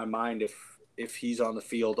lose my mind if he's on the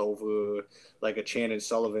field over a Shannon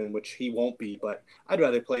Sullivan, which he won't be. But I'd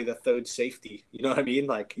rather play the 3rd safety. You know what I mean?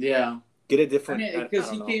 Yeah. Get a different. Because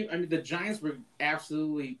he came. I mean, the Giants were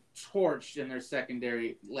absolutely torched in their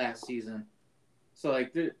secondary last season. So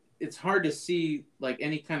it's hard to see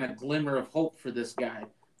any kind of glimmer of hope for this guy.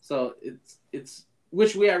 So it's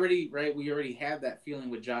which we already had that feeling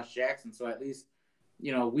with Josh Jackson. So at least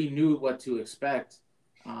we knew what to expect.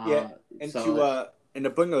 And to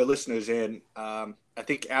bring our listeners in, I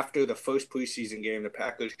think after the first preseason game, the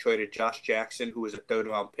Packers traded Josh Jackson, who was a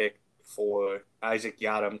 3rd-round pick, for Isaac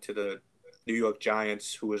Yadam to the New York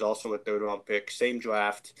Giants, who was also a 3rd-round pick. Same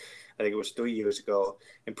draft. I think it was 3 years ago.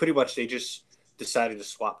 And pretty much they just decided to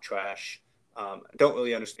swap trash. I don't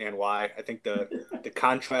really understand why. I think the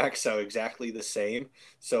contracts are exactly the same.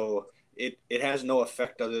 So it has no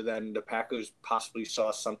effect other than the Packers possibly saw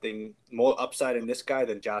something more upside in this guy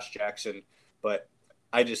than Josh Jackson. But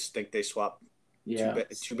I just think they swapped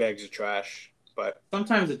two bags of trash. But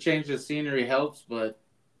sometimes a change of scenery helps, but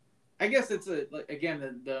I guess it's the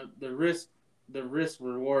risk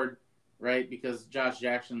reward, right? Because Josh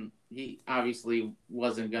Jackson, he obviously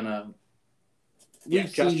wasn't gonna.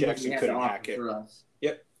 Josh Jackson couldn't hack it. For us.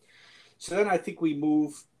 Yep. So then I think we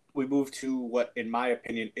move to what, in my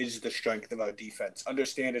opinion, is the strength of our defense.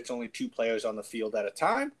 Understand it's only 2 players on the field at a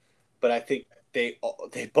time, but I think they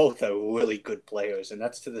both are really good players, and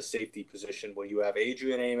that's to the safety position where you have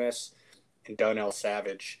Adrian Amos and Darnell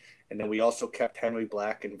Savage. And then we also kept Henry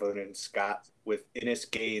Black and Vernon Scott with Innis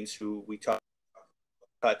Gaines, who we talked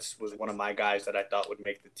cuts was one of my guys that I thought would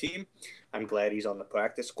make the team. I'm glad he's on the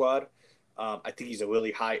practice squad. I think he's a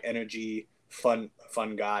really high energy, fun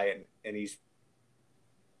guy, and he's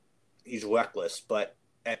reckless, but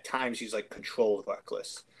at times he's controlled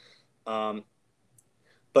reckless.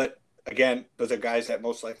 But again, those are guys that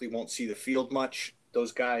most likely won't see the field much.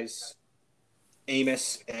 Those guys,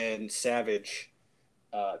 Amos and Savage,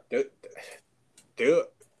 they're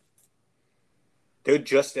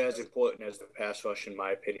just as important as the pass rush, in my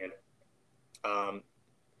opinion.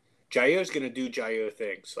 Jair's going to do Jair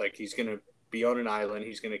things. He's going to be on an island.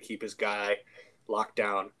 He's going to keep his guy locked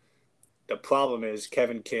down. The problem is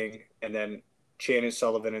Kevin King and then Shannon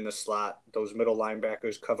Sullivan in the slot, those middle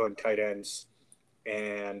linebackers covering tight ends,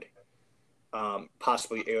 and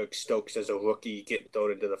possibly Eric Stokes as a rookie getting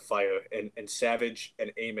thrown into the fire. And Savage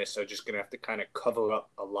and Amos are just going to have to kind of cover up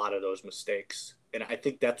a lot of those mistakes. And I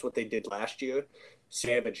think that's what they did last year.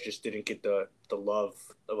 Savage just didn't get the love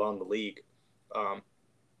around the league.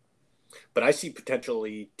 But I see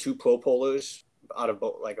potentially two Pro Bowlers out of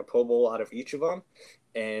like a Pro Bowl out of each of them,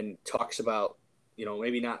 and talks about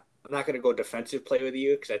maybe not. I'm not going to go defensive player of the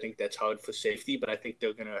year because I think that's hard for safety, but I think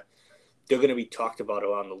they're gonna be talked about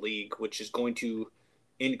around the league, which is going to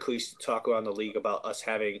increase the talk around the league about us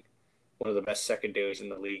having one of the best secondaries in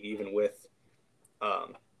the league, even with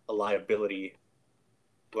a liability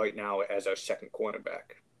right now as our second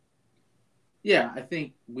cornerback. Yeah, I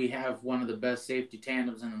think we have one of the best safety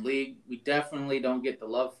tandems in the league. We definitely don't get the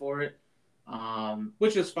love for it,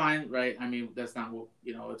 which is fine, right? I mean, that's not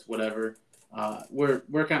it's whatever.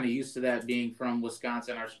 We're kind of used to that being from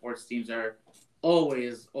Wisconsin. Our sports teams are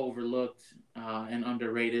always overlooked and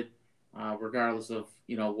underrated, regardless of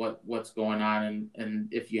what's going on, and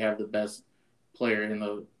if you have the best player in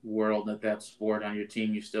the world at that sport on your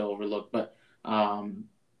team, you still overlook. But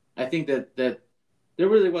I think that there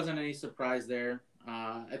really wasn't any surprise there.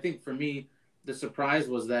 I think for me, the surprise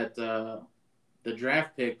was that the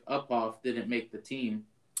draft pick Uphoff didn't make the team.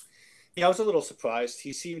 Yeah, I was a little surprised.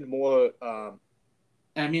 He seemed more.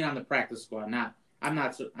 I mean, on the practice squad, not. I'm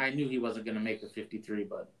not. I knew he wasn't going to make the 53,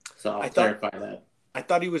 but so I'll clarify that. I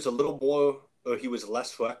thought he was a little more, or he was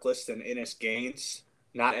less reckless than Innis Gaines.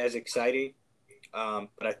 Not as exciting,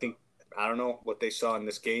 but I don't know what they saw in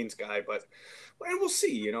this Gaines guy, but we'll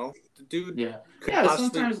see. The dude. Yeah.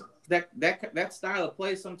 Sometimes that style of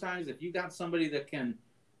play. Sometimes if you got somebody that can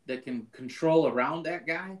control around that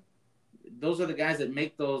guy, those are the guys that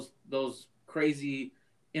make those crazy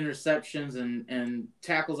interceptions and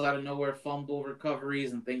tackles out of nowhere, fumble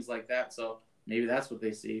recoveries and things like that. So maybe that's what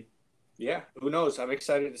they see. Yeah, who knows? I'm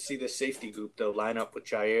excited to see the safety group though line up with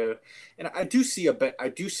Jair, and I do see a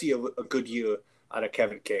good year out of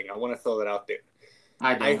Kevin King. I want to throw that out there.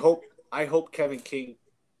 I hope Kevin King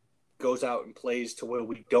goes out and plays to where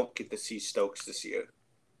we don't get to see Stokes this year.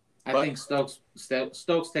 I think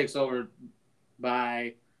Stokes takes over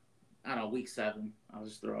by week 7. I'll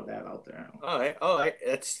just throw that out there. All right.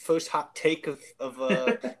 That's first hot take of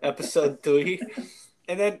episode 3.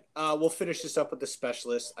 And then we'll finish this up with the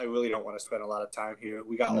specialist. I really don't want to spend a lot of time here.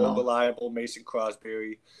 We got old reliable Mason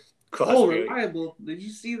Crosby. Oh, reliable. Did you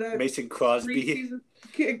see that? Mason Crosby.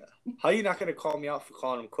 Kick. How are you not going to call me out for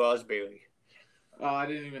calling him Crosby? Oh, I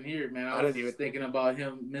didn't even hear it, man. I was even thinking about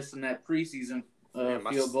him missing that preseason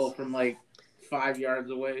field goal from like 5 yards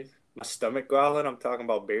away. My stomach growling. I'm talking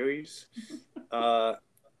about berries. The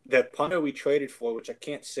punter we traded for, which I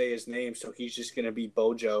can't say his name, so he's just going to be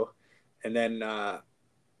Bojo. And then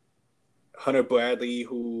Hunter Bradley,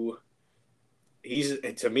 who he's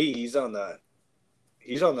on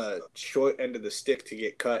the short end of the stick to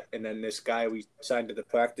get cut. And then this guy we signed to the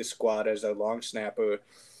practice squad as our long snapper,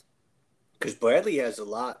 because Bradley has a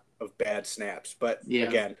lot of bad snaps. But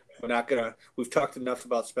again, we've talked enough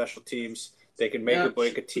about special teams. They can make or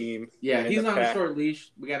break a team. Yeah, he's on a short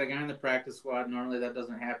leash. We got a guy in the practice squad. Normally that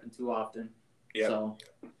doesn't happen too often. Yeah. So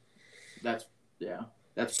that's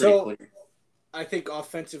pretty clear. I think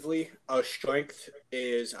offensively, our strength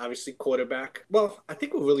is obviously quarterback. Well, I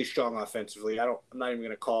think we're really strong offensively. I'm not even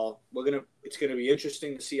going to call. It's going to be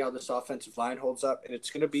interesting to see how this offensive line holds up, and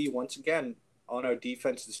it's going to be once again on our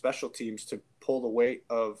defense and special teams to pull the weight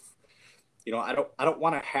of. I don't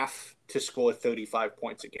want to have to score 35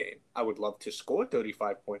 points a game. I would love to score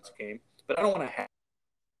 35 points a game, but I don't want to have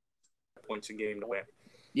points a game to win.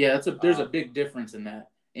 Yeah, there's a big difference in that,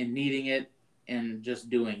 in needing it and just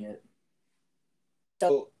doing it.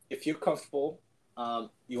 So if you're comfortable,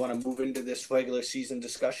 you want to move into this regular season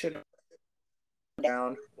discussion.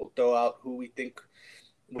 We'll throw out who we think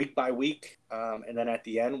week by week, and then at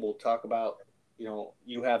the end we'll talk about.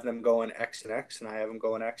 You have them going X and X, and I have them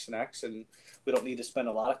going X and X, and we don't need to spend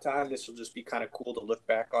a lot of time. This will just be kind of cool to look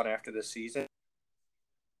back on after the season.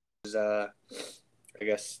 I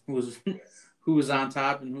guess who was on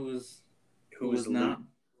top and who was not.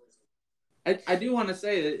 I do want to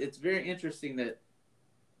say that it's very interesting that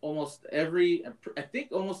almost every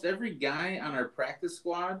guy on our practice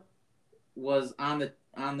squad was on the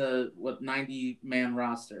 90-man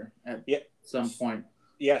roster at some point.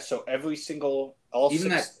 Yeah, so every single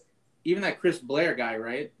even that Chris Blair guy,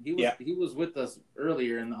 right? He was with us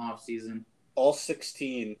earlier in the off season. All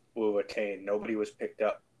 16 were retained. Nobody was picked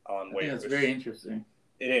up on waivers. That's very interesting.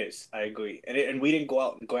 It is. I agree, and we didn't go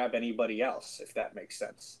out and grab anybody else, if that makes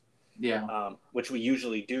sense. Yeah. Which we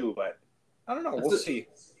usually do, but I don't know. We'll see.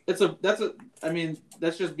 I mean,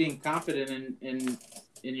 that's just being confident in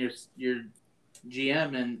your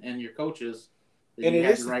GM and your coaches. That you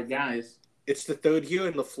have the right guys. It's the third year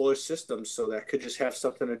in the floor system, so that could just have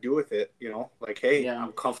something to do with it. Like, hey,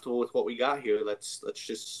 I'm comfortable with what we got here. Let's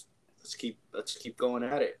keep going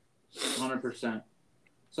at it. 100%.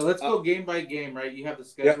 So let's go game by game, right? You have the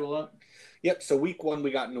Yep. schedule up. Yep. So week 1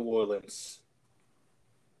 we got New Orleans.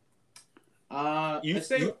 I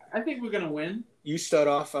think we're gonna win. You start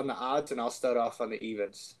off on the odds, and I'll start off on the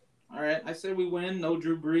evens. All right, I say we win. No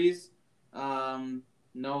Drew Brees,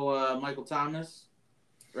 no Michael Thomas,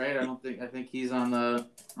 right? I think he's on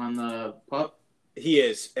the pup. He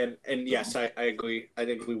is, and yes, I agree. I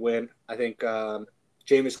think we win. I think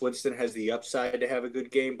Jameis Winston has the upside to have a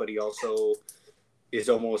good game, but he also is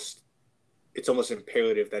almost it's almost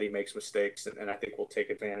imperative that he makes mistakes, and I think we'll take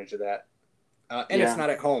advantage of that. And it's not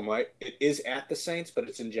at home, right? It is at the Saints, but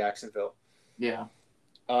it's in Jacksonville. Yeah.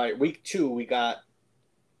 All right, week 2 we got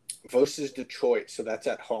versus Detroit, so that's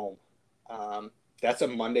at home. That's a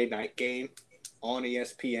Monday night game on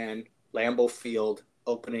ESPN, Lambeau Field,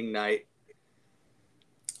 opening night.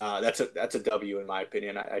 That's a W in my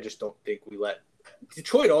opinion. I just don't think we let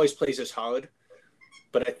Detroit always plays us hard,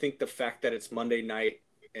 but I think the fact that it's Monday night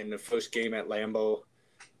and the first game at Lambeau,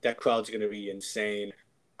 that crowd's going to be insane.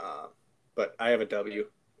 But I have a W.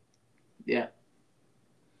 Yeah.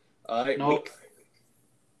 All right. No.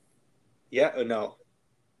 Yeah or no?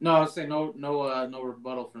 No, I was saying no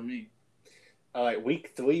rebuttal from me. All right,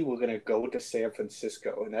 week 3 we're gonna go to San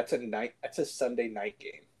Francisco, and that's a Sunday night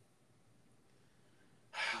game.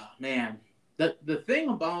 Man, the thing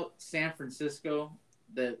about San Francisco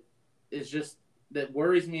that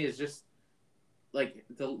worries me is just like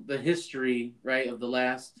the history, right, of the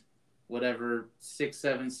last whatever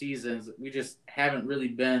 6-7 seasons. We just haven't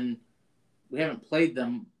really we haven't played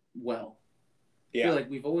them well. Yeah. I feel like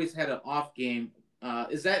we've always had an off game.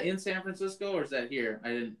 Is that in San Francisco or is that here? I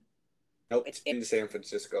didn't. Nope, it's in San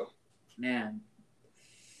Francisco. Man.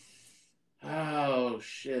 Oh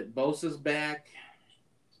shit! Bosa's back.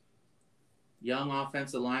 Young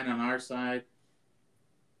offensive line on our side.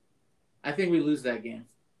 I think we lose that game.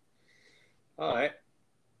 All right.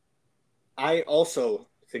 I also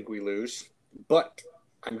think we lose, but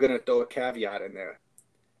I'm going to throw a caveat in there.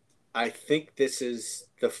 I think this is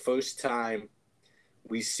the first time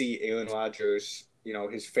we see Aaron Rodgers,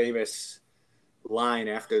 his famous line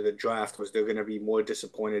after the draft was they're going to be more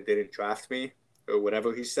disappointed they didn't draft me or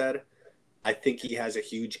whatever he said. I think he has a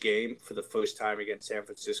huge game for the first time against San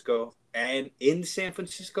Francisco and in San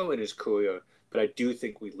Francisco in his career, but I do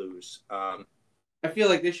think we lose. I feel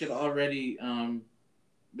like they should already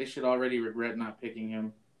regret not picking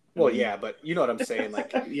him. Well, yeah, but you know what I'm saying,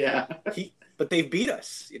 like yeah. But they've beat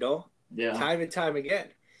us, Yeah. time and time again.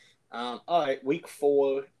 All right, week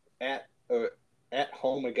 4 at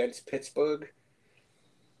home against Pittsburgh.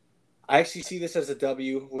 I actually see this as a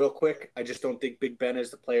W real quick. I just don't think Big Ben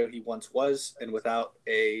is the player he once was, and without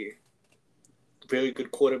a very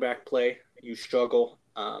good quarterback play, you struggle.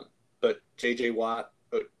 But TJ Watt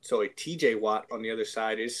on the other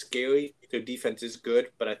side is scary. Their defense is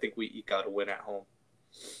good, but I think we eke out a win at home.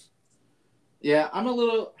 Yeah, I'm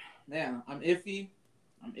iffy.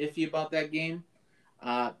 I'm iffy about that game.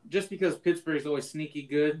 Just because Pittsburgh is always sneaky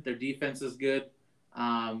good. Their defense is good.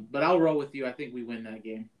 But I'll roll with you. I think we win that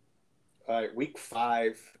game. All right, week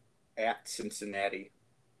 5 at Cincinnati.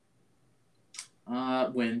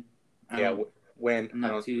 Win. Yeah, win.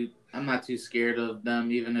 I'm not too scared of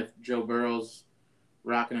them, even if Joe Burrow's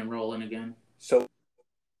rocking and rolling again. So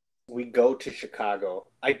we go to Chicago.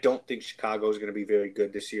 I don't think Chicago is going to be very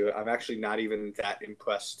good this year. I'm actually not even that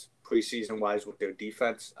impressed preseason-wise with their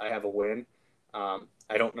defense. I have a win. I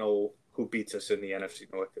don't know who beats us in the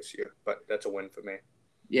NFC North this year, but that's a win for me.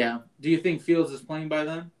 Yeah. Do you think Fields is playing by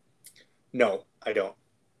then? No, I don't.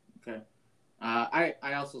 Okay.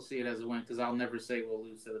 I also see it as a win because I'll never say we'll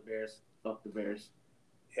lose to the Bears. Fuck the Bears.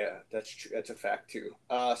 Yeah, that's true. That's a fact too.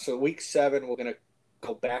 So week 7, we're gonna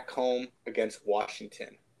go back home against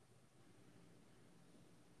Washington.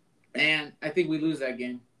 And I think we lose that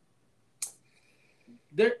game.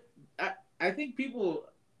 I think people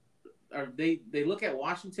they look at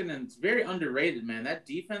Washington and it's very underrated, man. That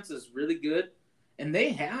defense is really good, and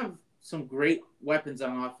they have some great weapons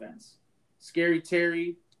on offense. Scary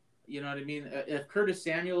Terry, you know what I mean? If Curtis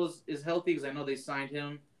Samuel is healthy, because I know they signed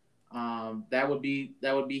him, that would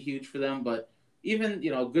be huge for them. But even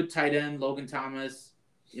good tight end Logan Thomas,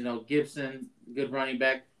 Gibson, good running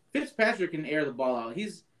back. Fitzpatrick can air the ball out.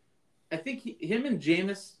 I think him and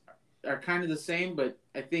Jameis are kind of the same, but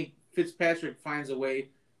I think Fitzpatrick finds a way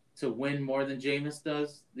to win more than Jameis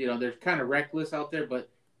does. They're kind of reckless out there, but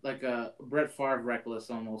like a Brett Favre reckless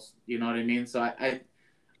almost. You know what I mean? So I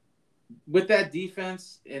with that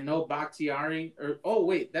defense and no Bakhtiari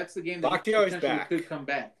that's the game that Bakhtiari's back. Could come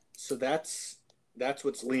back. So that's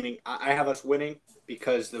what's leaning. I have us winning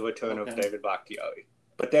because the return of David Bakhtiari.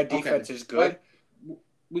 But that defense is good.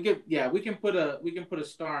 we can put a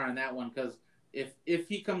star on that one because if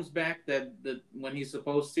he comes back that when he's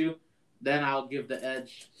supposed to, then I'll give the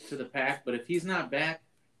edge to the Pack. But if he's not back,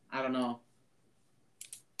 I don't know.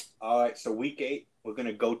 All right, so week 8, we're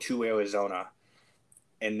gonna go to Arizona,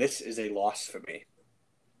 and this is a loss for me.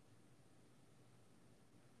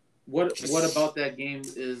 What about that game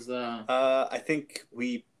is? I think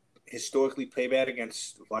we historically play bad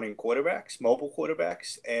against running quarterbacks, mobile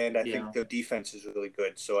quarterbacks, and I Yeah. think the defense is really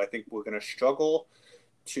good. So I think we're gonna struggle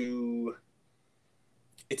to.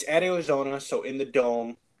 It's at Arizona, so in the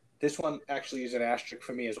dome. This one actually is an asterisk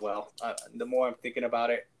for me as well. The more I'm thinking about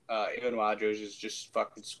it, Aaron Rodgers is just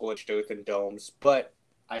fucking scorched earth in domes. But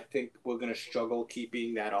I think we're gonna struggle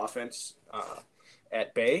keeping that offense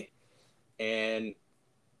at bay, and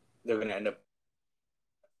they're gonna end up.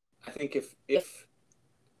 I think if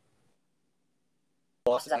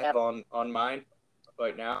losses I have on mine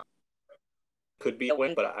right now could be a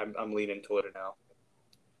win, but I'm leaning toward it now.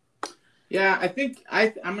 Yeah, I think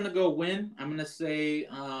I'm gonna go win. I'm gonna say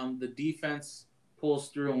the defense pulls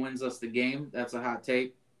through and wins us the game. That's a hot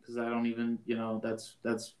take because I don't even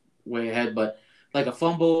that's way ahead. But like a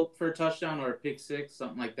fumble for a touchdown or a pick six,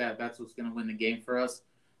 something like that. That's what's gonna win the game for us.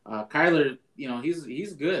 Kyler,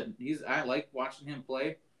 he's good. I like watching him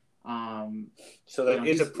play. So that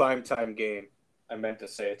is a primetime game. I meant to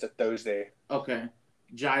say it's a Thursday. Okay.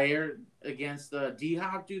 Jair against D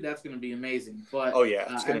Hop, dude, that's going to be amazing. But oh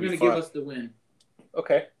yeah, it's I'm going to give us the win.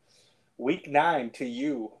 Okay. Week 9 to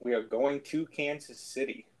you. We are going to Kansas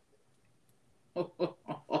City.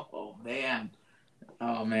 Oh man.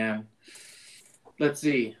 Oh man. Let's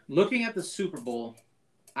see. Looking at the Super Bowl,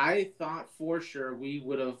 I thought for sure we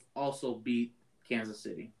would have also beat Kansas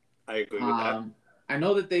City. I agree with that. I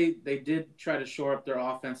know that they did try to shore up their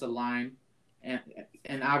offensive line,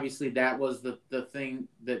 and obviously that was the thing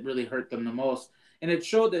that really hurt them the most. And it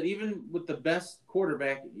showed that even with the best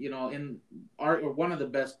quarterback, or one of the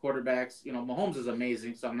best quarterbacks, Mahomes is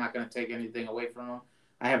amazing, so I'm not going to take anything away from him.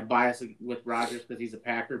 I have bias with Rodgers because he's a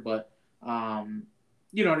Packer, but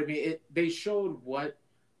you know what I mean. They showed what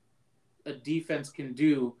a defense can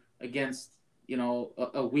do against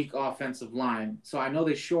a weak offensive line. So I know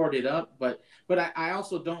they shored it up, but I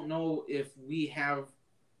also don't know if we have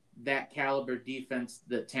that caliber defense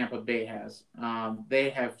that Tampa Bay has.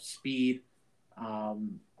 They have speed.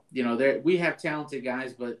 We have talented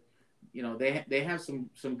guys, but they have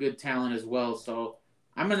some good talent as well. So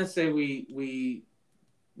I'm gonna say we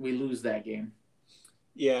lose that game.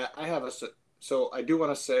 Yeah, I have a. So I do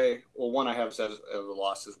want to say, well, one I have as a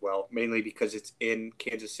loss as well, mainly because it's in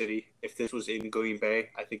Kansas City. If this was in Green Bay,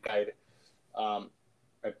 I think I'd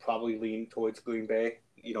probably lean towards Green Bay.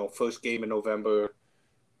 First game in November,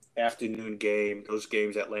 afternoon game. Those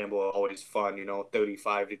games at Lambeau are always fun.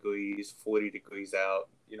 35 degrees, 40 degrees out.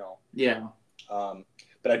 Yeah.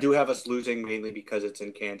 But I do have us losing mainly because it's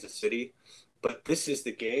in Kansas City. But this is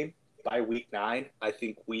the game. By week 9, I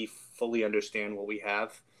think we fully understand what we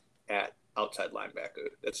have at outside linebacker.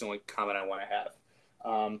 That's the only comment I want to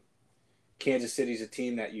have. Kansas City's a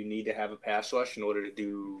team that you need to have a pass rush in order to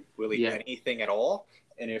do really anything at all.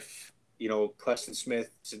 And if, Preston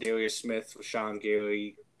Smith, Zadarius Smith, Rashawn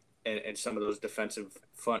Gary, and some of those defensive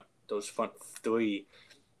front three,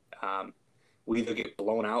 we either get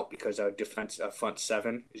blown out because our front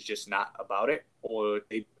seven is just not about it, or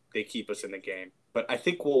they keep us in the game. But I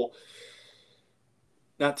think we'll,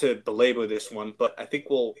 not to belabor this one, but I think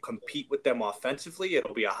we'll compete with them offensively.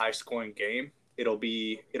 It'll be a high-scoring game.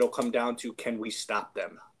 It'll come down to, can we stop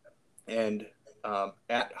them? And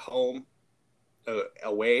at home,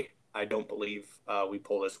 away, I don't believe we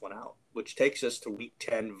pull this one out, which takes us to Week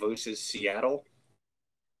 10 versus Seattle.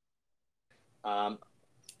 I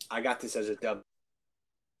got this as a dub.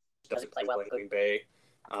 Doesn't play well in Green Bay.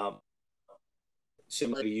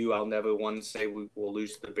 Similar to you, I'll never, one, say we will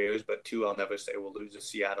lose to the Bears, but two, I'll never say we'll lose to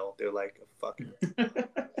Seattle. They're like a fucking.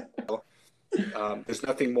 There's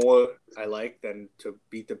nothing more I like than to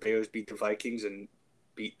beat the Bears, beat the Vikings, and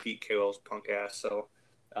beat Pete Carroll's punk ass. So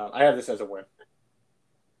I have this as a win.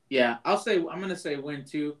 Yeah, I'm going to say win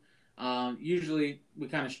too. Usually we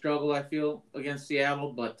kind of struggle, I feel, against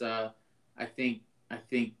Seattle, but I think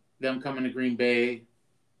them coming to Green Bay.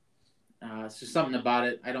 It's just something about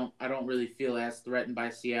it. I don't really feel as threatened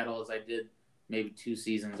by Seattle as I did maybe 2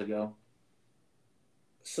 seasons ago.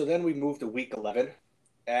 So then we move to Week 11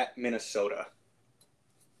 at Minnesota.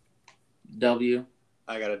 W.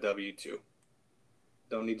 I got a W too.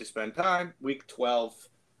 Don't need to spend time. Week 12,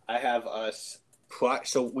 I have us.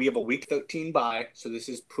 So we have a Week 13 bye. So this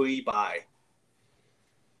is pre-bye.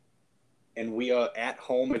 And we are at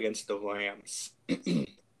home against the Rams.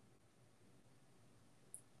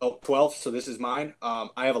 Oh, 12th. So this is mine. I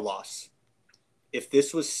have a loss. If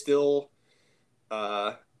this was still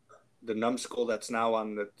uh, the numbskull that's now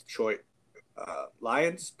on the Detroit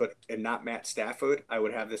Lions, but and not Matt Stafford, I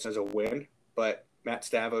would have this as a win. But Matt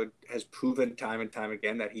Stafford has proven time and time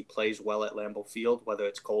again that he plays well at Lambeau Field, whether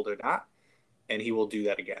it's cold or not, and he will do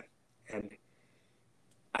that again. And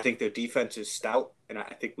I think their defense is stout, and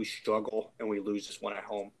I think we struggle and we lose this one at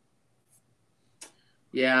home.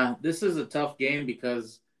 Yeah, this is a tough game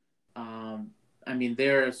because, I mean,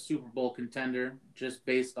 they're a Super Bowl contender just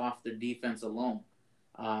based off their defense alone.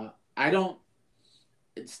 I don't.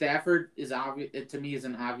 Stafford is obvious to me is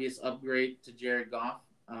an obvious upgrade to Jared Goff,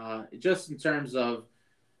 just in terms of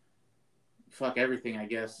fuck everything, I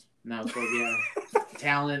guess. No, so yeah,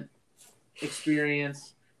 talent,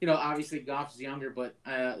 experience. Obviously Goff's younger, but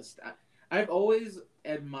I've always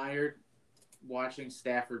admired watching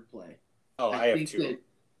Stafford play. Oh, I I have think too. that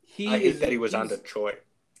I hate that he was on he's Detroit.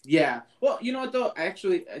 yeah. Well, you know what though?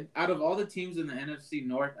 Actually, out of all the teams in the NFC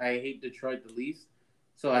North, I hate Detroit the least.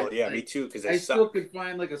 So Well, yeah, me too, because they I still suck. could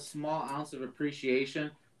find like a small ounce of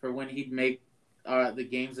appreciation for when he'd make the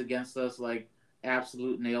games against us like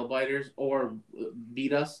absolute nail biters or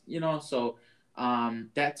beat us. So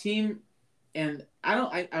that team, and I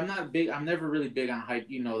don't. I'm not big. I'm never really big on hype.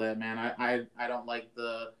 You know that, man. I don't like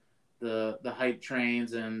the hype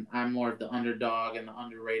trains, and I'm more of the underdog and the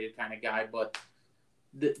underrated kind of guy. But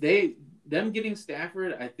them getting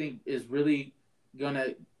Stafford, I think, is really gonna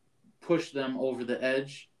push them over the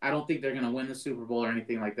edge. I don't think they're gonna win the Super Bowl or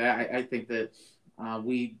anything like that. I think that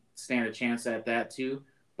we stand a chance at that too.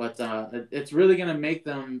 But it's really gonna make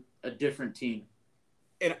them a different team.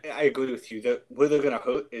 And I agree with you that where they're going to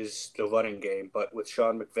hurt is the running game. But with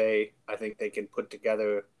Sean McVay, I think they can put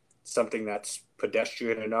together something that's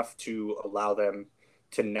pedestrian enough to allow them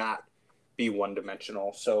to not be one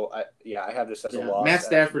dimensional. So I have this as a Yeah, loss. Matt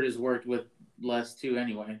Stafford has worked with Les too,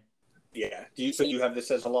 anyway. Yeah. So you have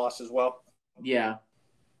this as a loss as well? Yeah.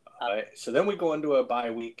 All right. So then we go into a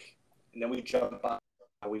bye week, and then we jump on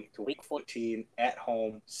a week to week 14 at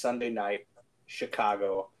home, Sunday night,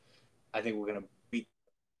 Chicago. I think we're going to beat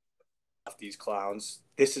off these clowns.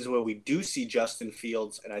 This is where we do see Justin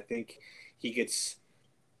Fields, and I think he gets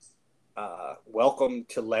welcomed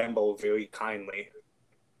to Lambeau very kindly,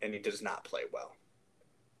 and he does not play well.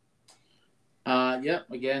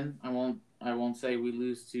 Yep. Again, I won't say we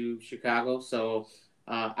lose to Chicago. So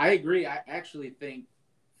I agree. I actually think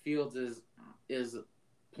Fields is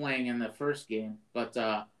playing in the first game, but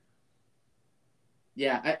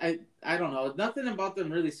yeah, I don't know. Nothing about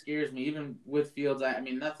them really scares me. Even with Fields, I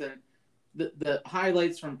mean nothing. The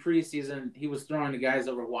highlights from preseason, he was throwing the guys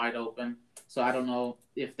that were wide open. So I don't know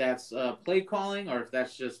if that's play calling or if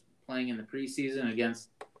that's just playing in the preseason against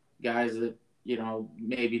guys that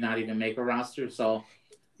maybe not even make a roster. So I'm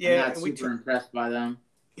Yeah, not super impressed by them.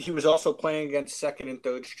 he was also playing against second and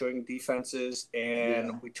third string defenses, and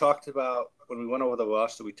Yeah, we talked about when we went over the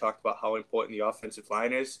roster, we talked about how important the offensive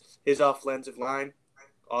line is. His offensive line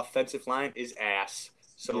is ass.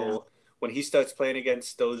 yeah. So when he starts playing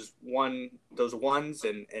against those ones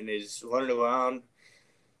and is running around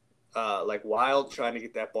like wild trying to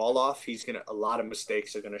get that ball off, a lot of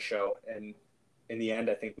mistakes are gonna show. And in the end,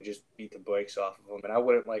 I think we just beat the brakes off of him. And I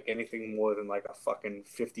wouldn't like anything more than like a fucking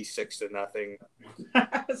 56-0.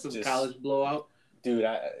 Some Just college blowout. dude,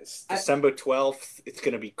 it's December 12th. It's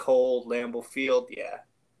gonna be cold, Lambeau Field. Yeah.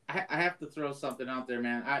 I have to throw something out there,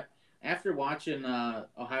 man. After watching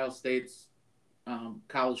Ohio State's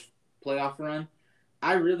college playoff run,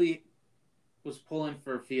 I really was pulling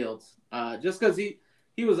for Fields, just because he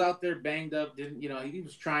was out there banged up. Didn't he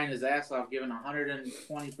was trying his ass off, giving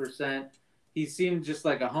 120%. He seemed just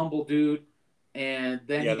like a humble dude, and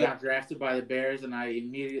then he got drafted by the Bears, and I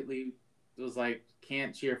immediately was like,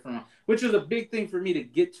 can't cheer for him, which is a big thing for me to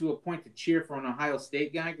get to a point to cheer for an Ohio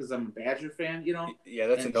State guy because I'm a Badger fan, Yeah,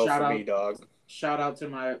 that's And a no for me, dog. Shout out to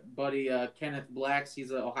my buddy Kenneth Blacks.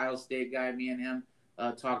 He's an Ohio State guy. Me and him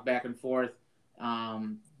talk back and forth.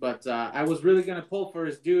 But I was really going to pull for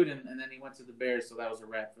his dude, and then he went to the Bears, so that was a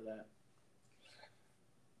wrap for that.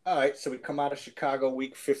 All right, so we come out of Chicago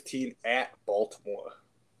week 15 at Baltimore.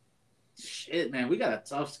 Shit, man, we got a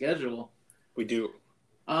tough schedule. We do.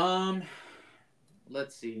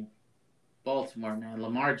 Let's see. Baltimore, man.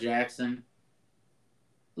 Lamar Jackson.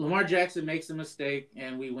 Lamar Jackson makes a mistake,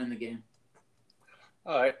 and we win the game.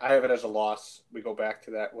 All right, I have it as a loss. We go back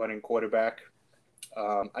to that running quarterback.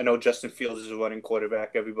 I know Justin Fields is a running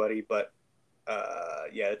quarterback, everybody, but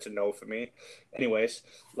yeah, it's a no for me. Anyways,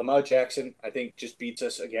 Lamar Jackson, I think, just beats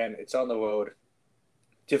us again. It's on the road.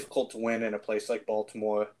 Difficult to win in a place like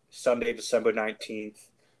Baltimore. Sunday, December 19th.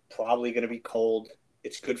 Probably going to be cold.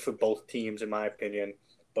 It's good for both teams, in my opinion.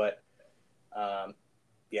 But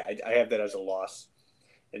yeah, I have that as a loss.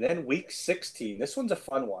 And then week 16. This one's a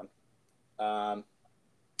fun one. Um,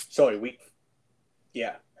 sorry,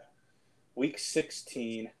 yeah, week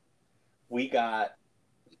 16. We got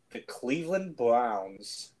the Cleveland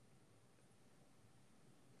Browns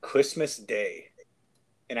Christmas Day.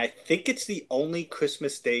 And I think it's the only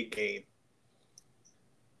Christmas Day game.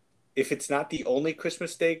 If it's not the only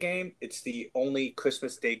Christmas Day game, it's the only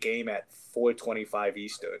Christmas Day game at 4:25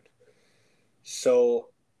 Eastern. So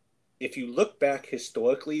if you look back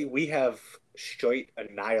historically, we have straight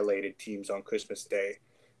annihilated teams on Christmas Day,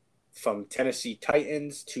 from Tennessee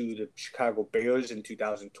Titans to the Chicago Bears in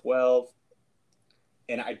 2012.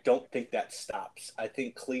 And I don't think that stops. I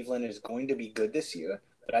think Cleveland is going to be good this year,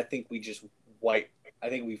 but I think we just I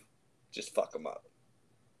think we just fuck them up.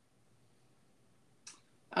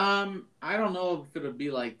 I don't know if it'll be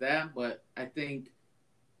like that, but I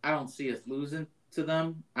don't see us losing to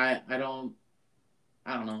them. I don't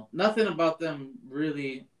know. Nothing about them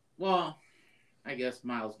really. Well, I guess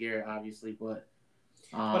Miles Garrett, obviously, but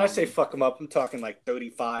When I say fuck them up, I'm talking like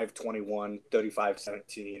 35-21,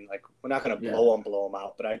 35-17. Like, we're not going to blow them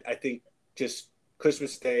out. But I think just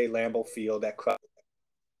Christmas Day, Lambeau Field, that crowd,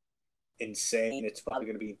 insane. It's probably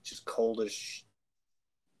going to be just cold than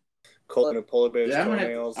a polar bear's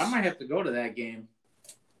toenails. I might have to go to that game.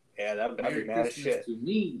 Yeah, that'd be mad as shit. To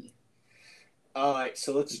me. All right,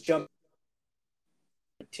 so let's jump.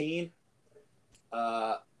 15.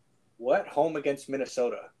 What? Home against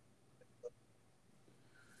Minnesota.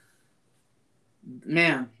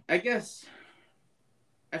 Man, I guess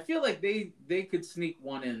I feel like they could sneak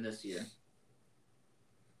one in this year.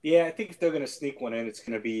 Yeah, I think if they're going to sneak one in, it's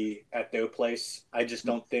going to be at their place. I just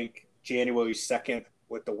don't think January 2nd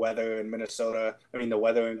with the weather in Minnesota, the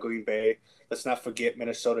weather in Green Bay. Let's not forget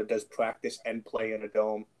Minnesota does practice and play in a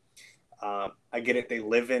dome. I get it. They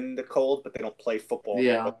live in the cold, but they don't play football.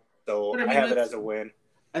 Yeah. So I have it as a win.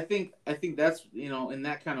 I think that's, in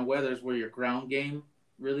that kind of weather is where your ground game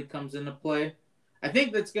really comes into play. I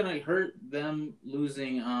think that's going to hurt them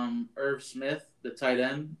losing Irv Smith, the tight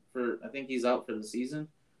end, I think he's out for the season.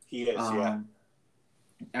 He is, yeah.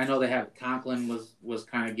 I know they have Conklin was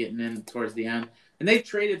kind of getting in towards the end. And they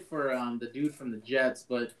traded for the dude from the Jets,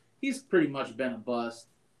 but he's pretty much been a bust.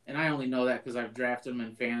 And I only know that because I've drafted him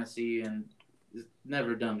in fantasy and he's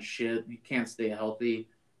never done shit. He can't stay healthy.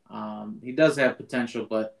 He does have potential,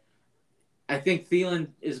 but I think Thielen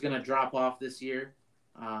is going to drop off this year.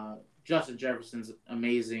 Justin Jefferson's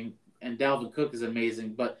amazing, and Dalvin Cook is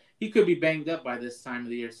amazing, but he could be banged up by this time of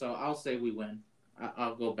the year, so I'll say we win.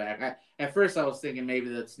 I'll go back. At first, I was thinking maybe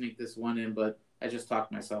they'd sneak this one in, but I just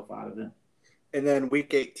talked myself out of it. And then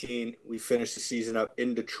week 18, we finished the season up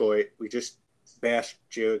in Detroit. We just bashed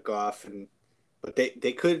Jared Goff, but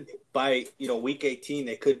they could, by week 18,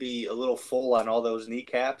 they could be a little full on all those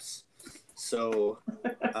kneecaps. So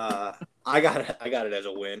I got it as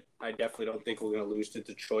a win. I definitely don't think we're going to lose to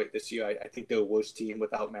Detroit this year. I think they're a worse team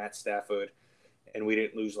without Matt Stafford, and we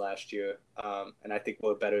didn't lose last year. And I think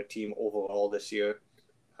we're a better team overall this year.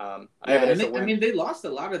 I have it as a win. They lost a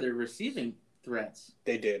lot of their receiving threats.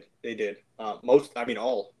 They did.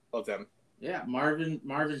 All of them. Yeah,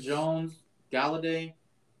 Marvin Jones, Galladay.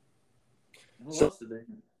 Who else did they?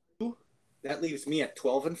 That leaves me at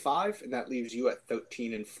 12-5, and that leaves you at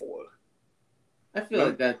 13-4. I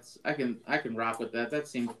feel like I can rock with that. That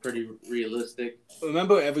seems pretty realistic.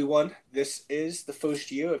 Remember, everyone, this is the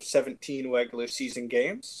first year of 17 regular season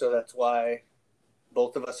games, so that's why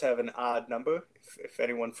both of us have an odd number. If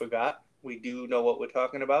anyone forgot, we do know what we're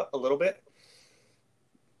talking about a little bit.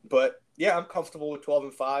 But yeah, I'm comfortable with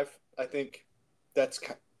 12-5. I think that's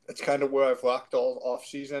kind of where I've rocked all off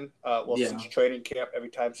season. Since training camp, every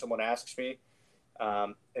time someone asks me,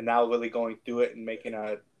 and now really going through it and making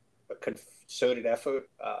a concerted effort.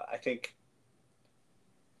 I think,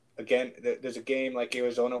 again, there's a game like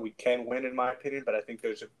Arizona we can win, in my opinion, but I think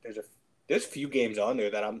there's a few games on there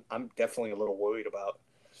that I'm definitely a little worried about.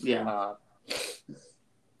 Yeah.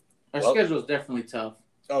 Our schedule is definitely tough.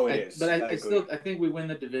 Oh, it is. But I think we win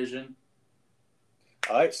the division.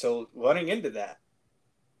 All right, so running into that,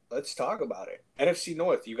 let's talk about it. NFC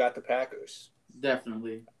North, you got the Packers.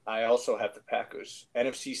 Definitely. I also have the Packers.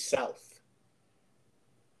 NFC South.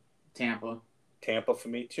 Tampa for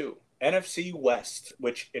me, too. NFC West,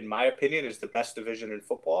 which, in my opinion, is the best division in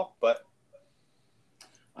football, but...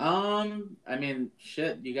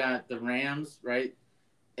 you got the Rams, right?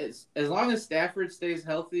 As long as Stafford stays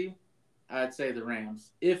healthy, I'd say the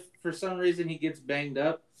Rams. If, for some reason, he gets banged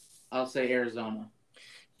up, I'll say Arizona.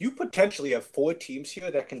 You potentially have 4 teams here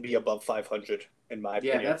that can be above 500, in my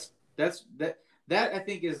opinion. Yeah, that I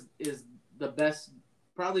think is the best,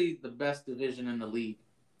 probably the best division in the league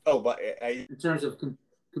Oh, but in terms of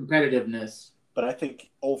competitiveness. I think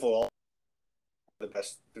overall the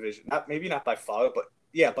best division. Not maybe not by far, but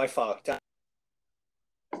yeah, by far.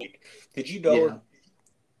 Did you know? Yeah,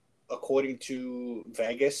 According to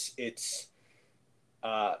Vegas, it's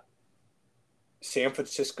uh, San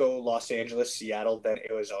Francisco, Los Angeles, Seattle, then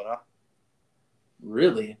Arizona.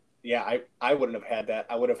 really. Yeah, I wouldn't have had that.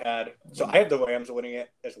 I would have had so I have the Rams winning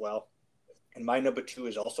it as well, and my number two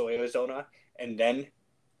is also Arizona, and then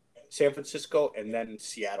San Francisco, and then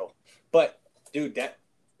Seattle. But dude, that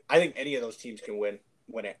I think any of those teams can win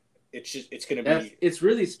it. It's just it's gonna That's be it's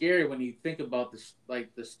really scary when you think about this,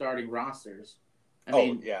 like the starting rosters. I oh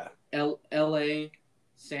mean, yeah. L.A.,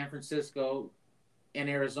 San Francisco, and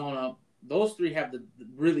Arizona. Those three have the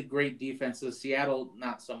really great defenses. Seattle,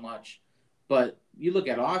 not so much. But you look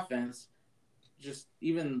at offense, just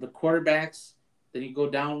even the quarterbacks. Then you go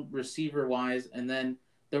down receiver wise, and then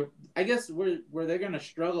the I guess where they're going to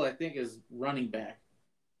struggle, I think, is running back.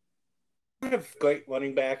 We have great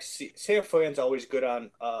running backs. San Fran's always good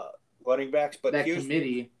on running backs, but That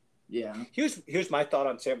committee, yeah, here's my thought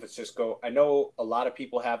on San Francisco. I know a lot of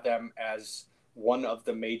people have them as one of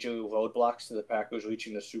the major roadblocks to the Packers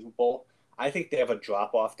reaching the Super Bowl. I think they have a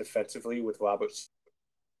drop off defensively with Robert.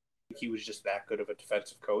 He was just that good of a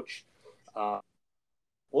defensive coach. Uh,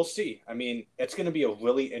 we'll see. I mean, it's going to be a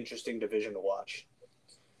really interesting division to watch.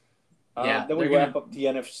 yeah, Then we they're wrap gonna, up the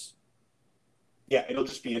NFC. Yeah, it'll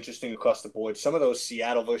just be interesting across the board. Some of those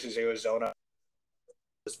Seattle versus Arizona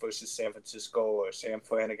versus San Francisco or San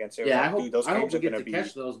Fran against yeah. Arizona. Dude, those I hope games we are get going to to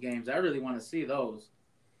catch be. those games. I really want to see those.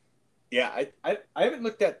 Yeah, I haven't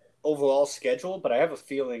looked at overall schedule, but I have a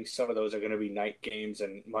feeling some of those are going to be night games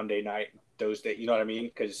and Monday night, Thursday. You know what I mean?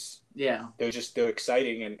 Because Yeah, they're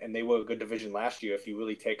exciting and they were a good division last year. If you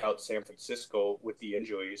really take out San Francisco with the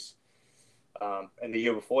injuries, and the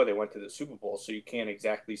year before they went to the Super Bowl, so you can't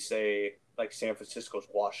exactly say like San Francisco's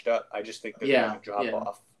washed up. I just think they're going to have yeah, a drop yeah.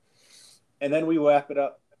 off. And then we wrap it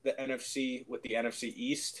up the NFC with the NFC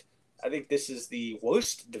East. I think this is the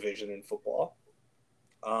worst division in football.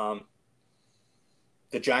 Um,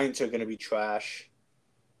 the Giants are going to be trash.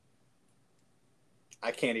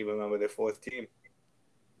 I can't even remember their fourth team.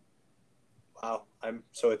 Wow. I'm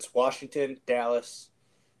so it's Washington, Dallas,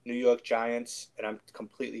 New York Giants, and I'm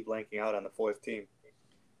completely blanking out on the fourth team.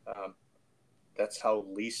 Um, that's how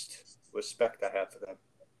least respect I have for them.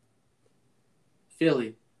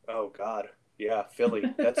 Philly. Oh God, yeah, Philly.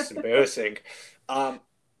 That's embarrassing. Um,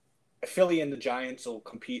 Philly and the Giants will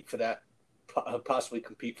compete for that, possibly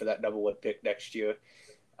compete for that number one pick next year.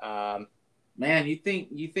 Um, Man, you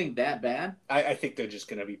think that bad? I think they're just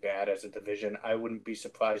going to be bad as a division. I wouldn't be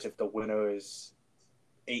surprised if the winner is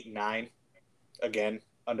 8-9 again,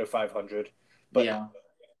 under 500. But Yeah.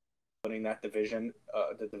 winning that division,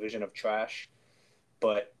 the division of trash.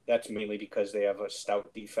 But that's mainly because they have a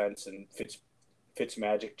stout defense and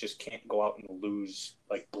Fitzmagic just can't go out and lose,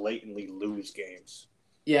 like blatantly lose games.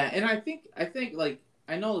 Yeah, and I think like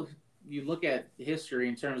I know you look at history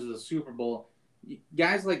in terms of the Super Bowl,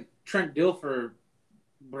 guys like Trent Dilfer,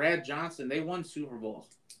 Brad Johnson, they won Super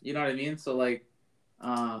Bowls. You know what I mean? So like,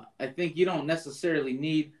 I think you don't necessarily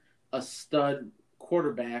need a stud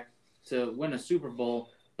quarterback to win a Super Bowl,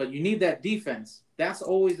 but you need that defense. That's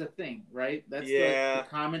always a thing, right? That's the Yeah,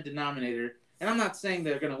 common denominator. And I'm not saying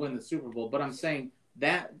they're going to win the Super Bowl, but I'm saying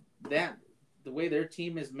that the way their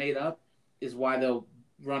team is made up is why they'll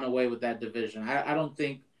run away with that division. I don't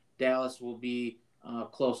think Dallas will be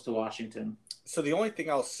close to Washington. so the only thing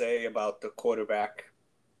I'll say about the quarterback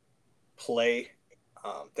play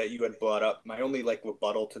that you had brought up, my only like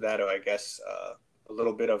rebuttal to that, or I guess a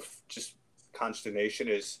little bit of just consternation,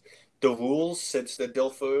 is the rules since the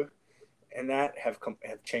Dilfer and that have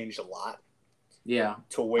changed a lot Yeah,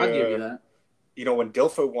 to I'll give you where that. when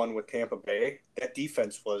Dilfer won with Tampa Bay, that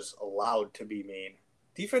defense was allowed to be mean.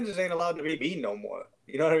 Defenses ain't allowed to be mean no more.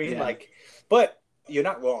 You know what I mean? Yeah, Like, but you're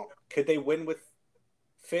not wrong. Could they win with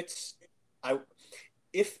Fitz? I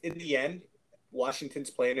if in the end Washington's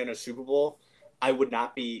playing in a Super Bowl, I would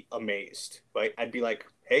not be amazed. Right? I'd be like,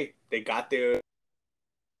 hey, they got their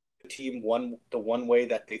team the one way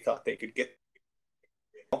that they thought they could get.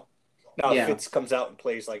 Now, if yeah. Fitz comes out and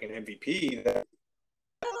plays like an MVP, then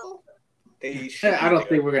they should I be don't think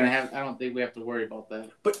there. we're gonna have. I don't think we have to worry about that.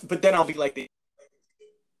 But then I'll be like the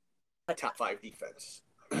top five defense.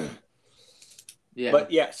 Yeah.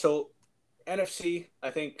 But yeah, so NFC, I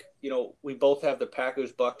think we both have the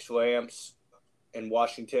Packers, Bucks, Rams, and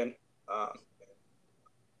Washington. Um,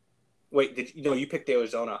 wait, did you picked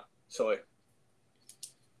Arizona? So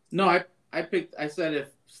No, I picked. I said if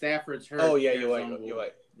Stafford's Oh hurt, yeah, you're right. Arizona You're will.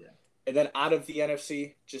 right. Yeah. And then out of the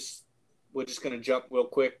NFC, we're just gonna jump real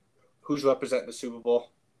quick. Who's representing the Super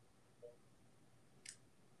Bowl?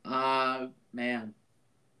 Man,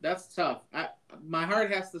 that's tough. My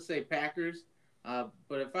heart has to say Packers.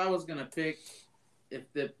 But if I was gonna pick,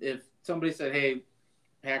 if somebody said, "Hey,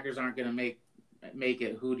 Packers aren't gonna make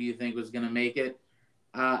it," who do you think was gonna make it?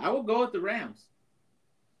 I would go with the Rams.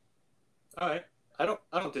 All right. I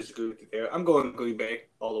don't disagree with you there. I'm going Green Bay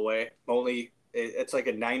all the way. Only it's like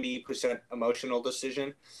a 90% emotional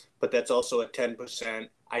decision, but that's also a 10%.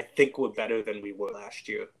 I think we're better than we were last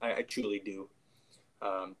year. I truly do.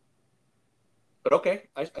 Um, but okay,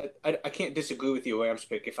 I can't disagree with your Rams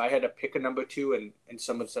pick. If I had to pick a number two and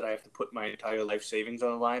someone said I have to put my entire life savings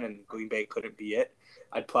on the line and Green Bay couldn't be it,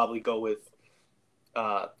 I'd probably go with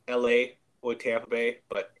LA or Tampa Bay.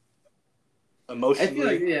 But I feel like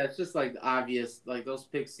emotionally, yeah, it's just like obvious. Like those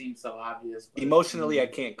picks seem so obvious, but emotionally, I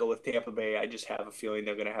can't go with Tampa Bay. I just have a feeling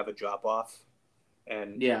they're going to have a drop off,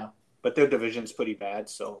 and yeah, but their division's pretty bad.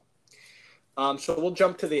 So we'll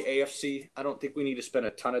jump to the AFC. I don't think we need to spend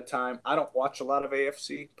a ton of time. I don't watch a lot of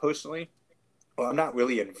AFC personally. Well, I'm not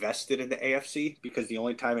really invested in the AFC because the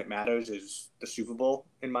only time it matters is the Super Bowl,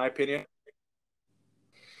 in my opinion.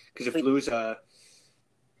 Because if we lose a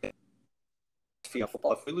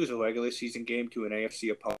regular season game to an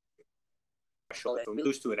AFC opponent, if we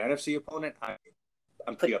lose to an NFC opponent,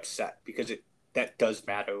 I'm pretty upset because that does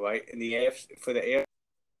matter, right? In the AFC for the AFC,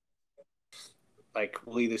 like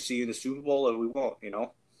we'll either see you in the Super Bowl or we won't, you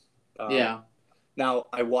know. yeah, Now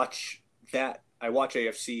I watch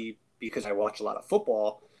AFC because I watch a lot of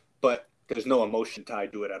football, but there's no emotion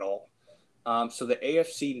tied to it at all. So the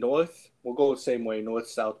AFC North, we'll go the same way: North,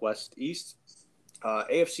 South, West, East.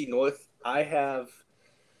 AFC North, I have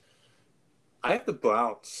the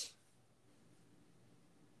Browns.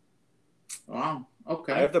 wow, I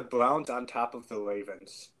okay. have the Browns on top of the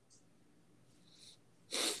Ravens.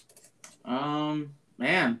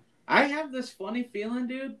 Man, I have this funny feeling,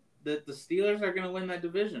 dude, that the Steelers are gonna win that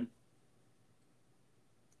division.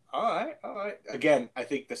 All right, all right. Again, I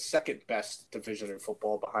think the second best division in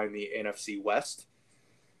football behind the NFC West,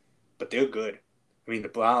 but they're good. I mean, the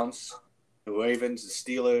Browns, the Ravens, the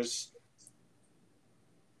Steelers.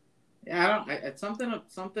 Yeah, I don't. It's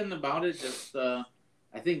something about it. Just I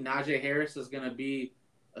think Najee Harris is gonna be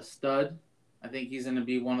a stud. I think he's gonna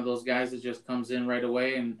be one of those guys that just comes in right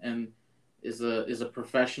away and is a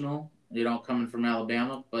professional. You know, coming from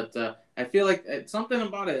Alabama. But I feel like it's something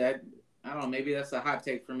about it. I don't know. Maybe that's a hot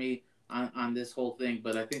take for me on this whole thing.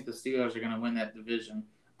 But I think the Steelers are gonna win that division.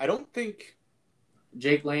 I don't think.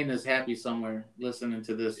 Jake Lane is happy somewhere listening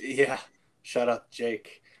to this. Yeah, shout out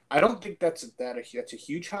Jake. I don't think that's a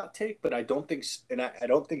huge hot take, but I don't think I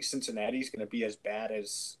don't think Cincinnati's going to be as bad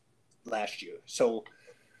as last year. So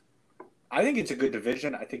I think it's a good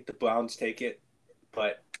division. I think the Browns take it,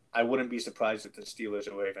 but I wouldn't be surprised if the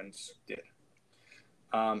Steelers or Ravens did.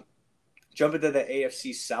 Um, Jumping to the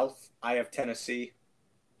AFC South, I have Tennessee.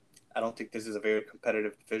 I don't think this is a very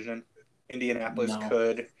competitive division. Indianapolis No.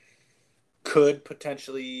 could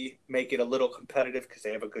potentially make it a little competitive because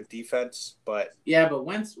they have a good defense, but Yeah, but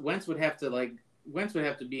Wentz would have to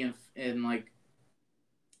be in like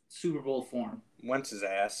Super Bowl form. Wentz's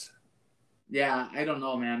ass. Yeah, I don't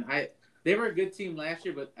know, man. They were a good team last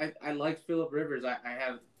year, but I liked Philip Rivers. I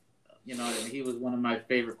had, he was one of my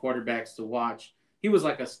favorite quarterbacks to watch. He was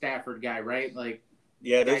like a Stafford guy, right? Like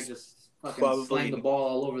Yeah, guy there's just fucking slammed the probably ball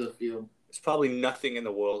all over the field. there's probably nothing in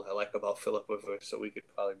the world I like about Philip Rivers, so we could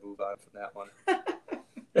probably move on from that one.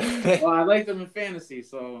 Well, I liked him in fantasy,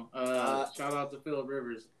 so uh, shout out to Philip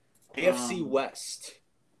Rivers. AFC West.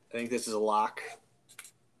 I think this is a lock.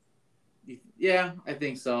 Yeah, I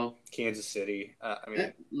think so. Kansas City. I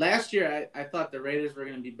mean, Last year I thought the Raiders were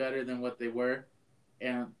going to be better than what they were,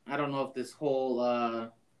 and I don't know if this whole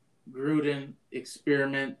Gruden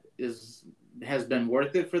experiment has been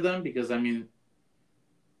worth it for them because I mean,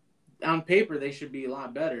 on paper they should be a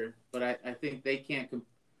lot better, but I think they can't.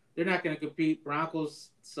 They're not going to compete. Broncos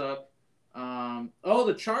suck.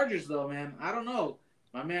 The Chargers though, man. I don't know.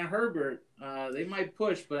 My man Herbert. They might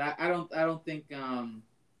push, but I don't think.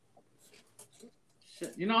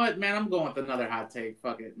 You know what, man? I'm going with another hot take.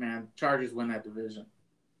 Fuck it, man. Chargers win that division.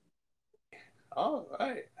 all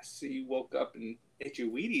right. I see you woke up and ate your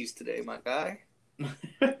Wheaties today, my guy.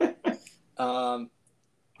 Um,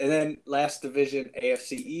 and then last division,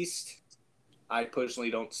 AFC East. I personally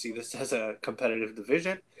don't see this as a competitive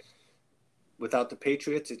division. Without the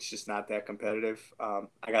Patriots, it's just not that competitive.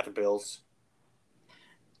 I got the Bills.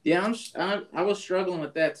 Yeah, I was struggling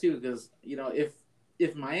with that too because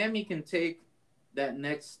if Miami can take that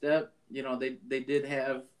next step, they did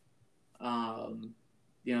have, um,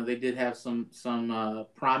 they did have some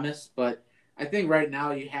promise, but I think right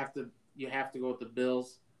now you have to go with the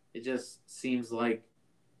Bills. It just seems like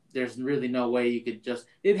there's really no way you could just.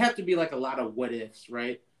 It'd have to be like a lot of what ifs,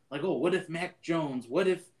 right? Like, oh, what if Mac Jones? What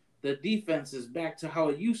if the defense is back to how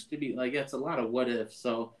it used to be? Like, that's a lot of what ifs.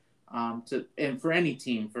 So, and for any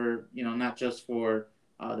team, for not just for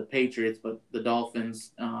the Patriots, but the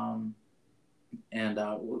Dolphins, and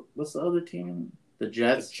what's the other team? The The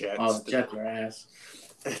Jets. Oh, Jets. the Jets are ass.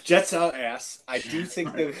 Jets are ass. I do Jets think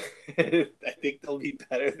are. that I think they'll be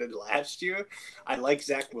better than last year. I like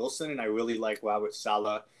Zach Wilson and I really like Robert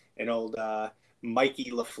Saleh and old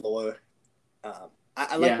Mikey LaFleur.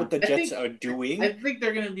 I like Yeah, what the I Jets think are I doing. think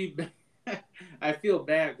they're gonna be. I feel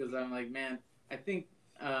bad because I'm like, man. I think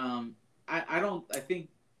I don't. I think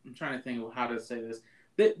I'm trying to think of how to say this.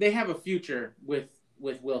 They have a future with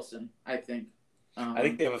Wilson. I think. I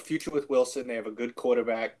think Um, they have a future with Wilson. They have a good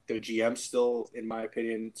quarterback. Their GM still, in my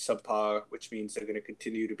opinion, subpar, which means they're going to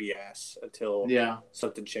continue to be ass until yeah.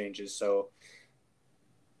 something changes. So,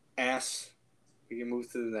 ass. We can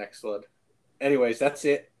move to the next one. Anyways, that's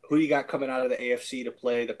it. Who you got coming out of the AFC to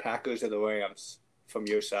play the Packers or the Rams from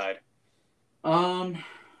your side? Um.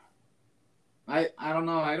 I don't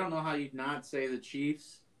know. I don't know how you'd not say the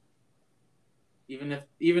Chiefs. Even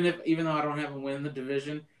though I don't have them win the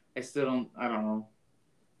division, I still don't. I don't know.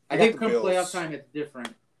 I I got think the come playoff Bills. time, it's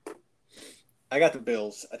different. I got the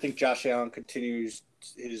Bills. I think Josh Allen continues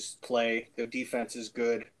his play. Their defense is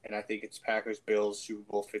good, and I think it's Packers Bills Super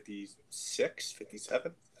Bowl 56,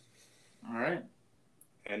 57. All right.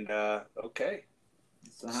 And okay.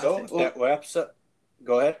 It's a hot So take. Well, that wraps up.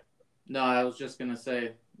 Go ahead. no, I was just gonna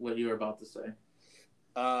say what you were about to say.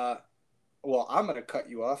 Uh, well, I'm going to cut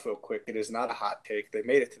you off real quick. It is not a hot take. They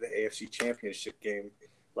made it to the AFC Championship game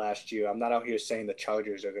last year. I'm not out here saying the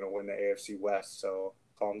Chargers are going to win the AFC West, so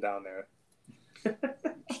calm down there.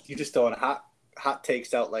 You just throwing hot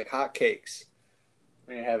takes out like hot cakes.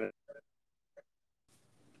 I haven't.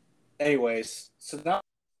 Anyways, so now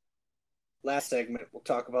last segment we'll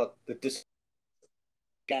talk about the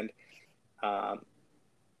weekend. Um,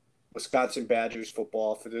 Wisconsin Badgers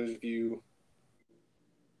football. For those of you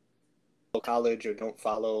who college or don't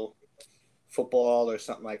follow football or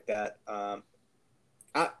something like that,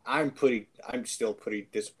 I'm still pretty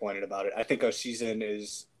disappointed about it. I think our season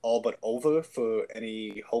is all but over for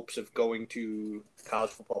any hopes of going to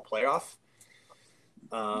college football playoff.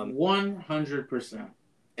 100%.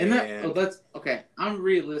 And And that's okay. I'm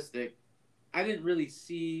realistic. I didn't really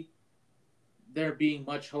see there being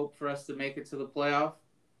much hope for us to make it to the playoff,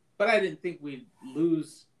 but I didn't think we'd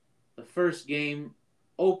lose the first game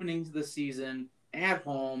opening the season at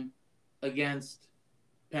home against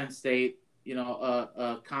Penn State,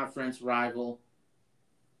 a conference rival.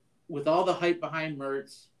 With all the hype behind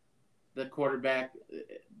Mertz, the quarterback,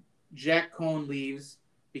 Jack Cohn leaves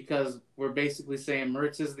because we're basically saying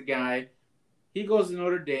Mertz is the guy. He goes to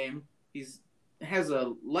Notre Dame. He's has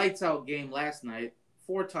a lights out game last night,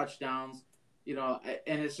 4 touchdowns,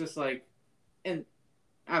 and it's just like, and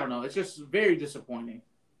I don't know, it's just very disappointing.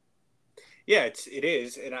 yeah, it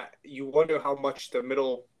is, and you wonder how much the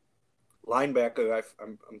middle linebacker.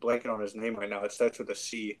 I'm blanking on his name right now. It starts with a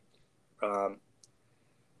C. Um,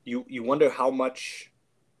 you wonder how much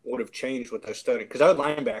would have changed with our starting because our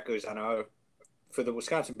linebackers on our for the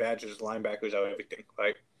Wisconsin Badgers linebackers are everything.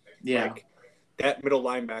 Yeah, Like that middle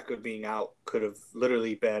linebacker being out could have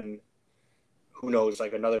literally been who knows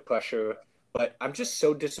like another pressure. But I'm just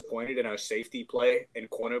so disappointed in our safety play and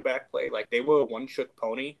cornerback play. Like they were a one trick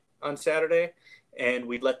pony on Saturday, and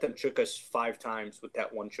we let them trick us 5 times with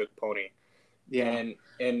that one trick pony. yeah,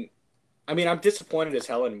 And I mean I'm disappointed as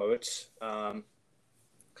hell in Mertz.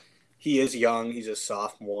 He is young. He's a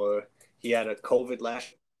sophomore. He had a COVID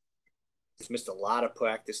last. He's missed a lot of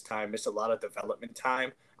practice time. Missed a lot of development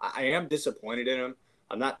time. I am disappointed in him.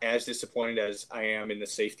 I'm not as disappointed as I am in the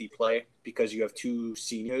safety play because you have 2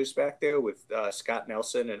 seniors back there with Scott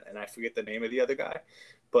Nelson and I forget the name of the other guy.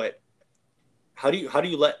 But how do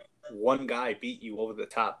you let one guy beat you over the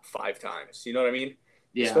top 5 times? You know what I mean?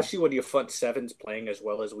 yeah, Especially when your front seven's playing as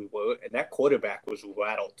well as we were, and that quarterback was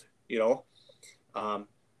rattled. Um,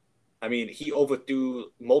 I mean, he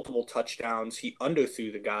overthrew multiple touchdowns. He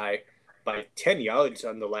underthrew the guy by 10 yards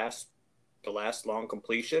on the last long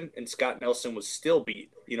completion, and Scott Nelson was still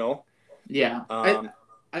beat. yeah. I, Um,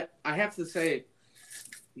 I have to say,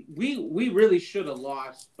 we really should have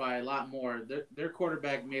lost by a lot more. Their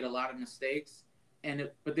quarterback made a lot of mistakes,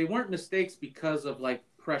 but they weren't mistakes because of like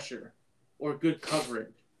pressure or good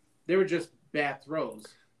coverage. They were just bad throws.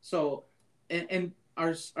 So, and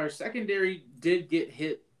our secondary did get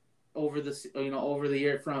hit over the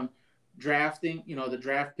year from drafting, the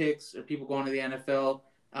draft picks or people going to the NFL,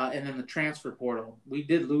 and then the transfer portal. We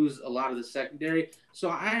did lose a lot of the secondary, so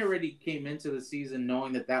I already came into the season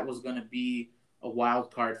knowing that was going to be a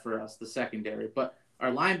wild card for us, the secondary. But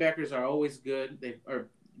our linebackers are always good.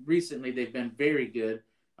 Recently they've been very good.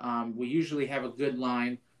 We usually have a good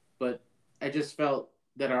line, but I just felt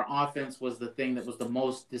that our offense was the thing that was the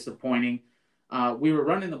most disappointing. We were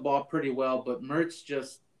running the ball pretty well, but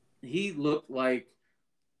Mertz he looked like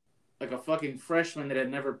a fucking freshman that had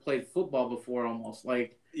never played football before, almost.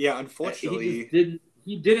 Like, yeah, unfortunately,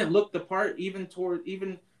 he didn't look the part, even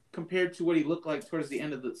compared to what he looked like towards the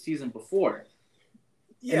end of the season before.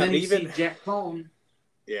 Yeah, and then you see Jack Cohn.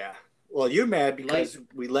 Yeah. Well, you're mad because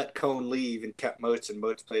we let Cohn leave and kept Moats, and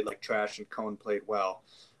Moats played like trash and Cohn played well.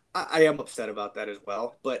 I am upset about that as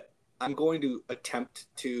well, but I'm going to attempt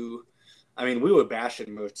to. I mean, we were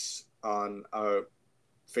bashing Moats on our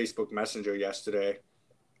Facebook Messenger yesterday.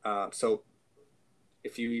 So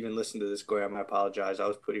if you even listen to this, Graham, I apologize. I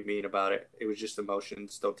was pretty mean about it. It was just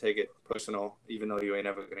emotions. Don't take it personal, even though you ain't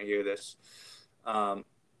ever going to hear this.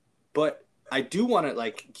 But I do want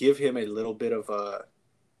to give him a little bit of a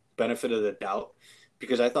benefit of the doubt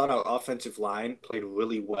because I thought our offensive line played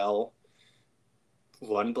really well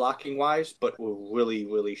run blocking wise, but were really,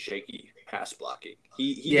 really shaky pass blocking.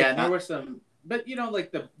 There were some, but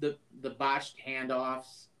like the botched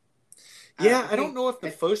handoffs. Yeah, I don't know if the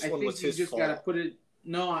first one was his fault. You just gotta put it.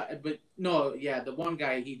 No, the one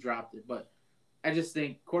guy he dropped it, but I just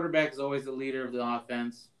think quarterback is always the leader of the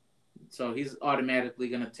offense, so he's automatically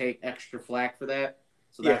gonna take extra flack for that.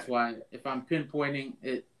 So that's why if I'm pinpointing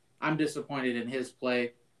it, I'm disappointed in his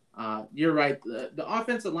play. You're right. The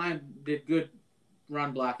offensive line did good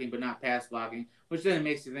run blocking, but not pass blocking, which then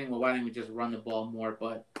makes you think, well, why didn't we just run the ball more?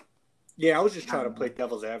 But yeah, I was just trying to play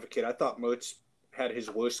devil's advocate. I thought Moats had his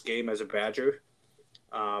worst game as a Badger,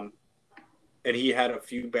 and he had a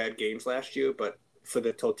few bad games last year. But for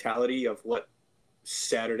the totality of what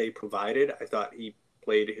Saturday provided, I thought he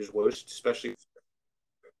played his worst, especially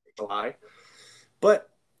July. But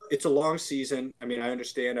it's a long season. I mean, I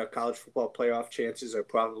understand our college football playoff chances are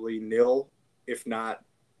probably nil, if not.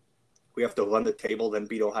 We have to run the table, then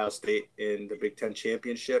beat Ohio State in the Big Ten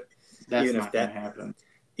championship. That's not going to happen.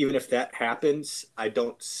 Even if that happens, I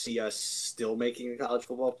don't see us still making a college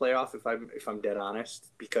football playoff. If I'm dead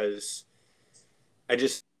honest, because I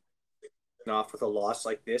just off with a loss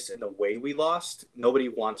like this and the way we lost, nobody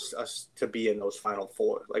wants us to be in those Final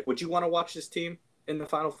Four. Like, would you want to watch this team in the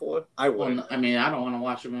Final Four? I would. Well, I mean, I don't want to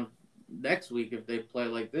watch them next week if they play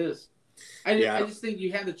like this. I just think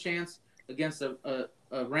you had the chance against a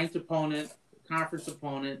ranked opponent, conference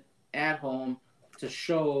opponent at home to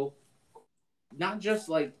show not just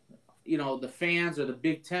the fans or the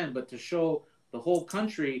Big Ten, but to show the whole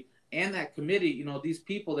country and that committee, these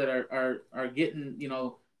people that are getting,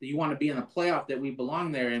 that you want to be in the playoff, that we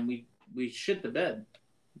belong there, and we shit the bed.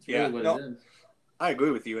 It's really what it is. I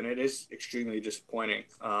agree with you, and it is extremely disappointing.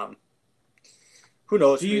 Who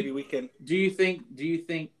knows? Maybe we can. Do you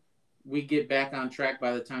think we get back on track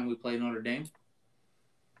by the time we play Notre Dame?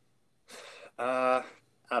 I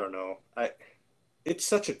don't know. It's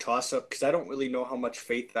such a toss-up because I don't really know how much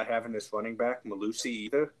faith I have in this running back, Malusi,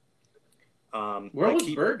 either. Where was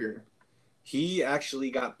Berger? He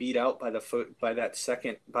actually got beat out by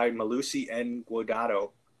Malusi and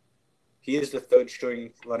Guardado. He is the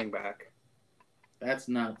third-string running back. That's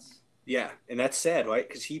nuts. Yeah, and that's sad, right?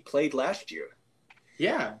 Because he played last year.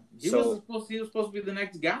 Yeah, he was supposed to be the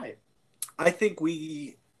next guy. I think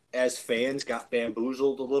we, as fans, got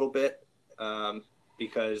bamboozled a little bit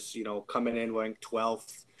because, coming in ranked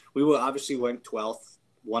 12th, we were obviously ranked 12th,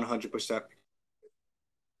 100%.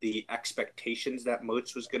 The expectations that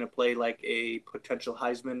Moats was going to play like a potential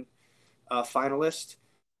Heisman finalist.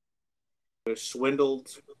 We were swindled,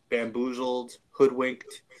 bamboozled,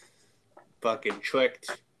 hoodwinked, fucking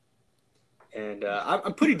tricked. And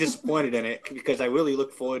I'm pretty disappointed in it because I really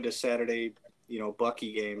look forward to Saturday,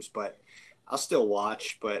 Bucky games, but I'll still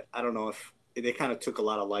watch. But I don't know if they kind of took a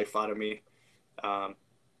lot of life out of me. I'll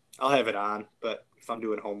have it on, but if I'm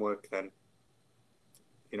doing homework, then,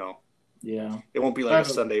 yeah, it won't be like a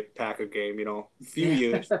Sunday Packer game, a few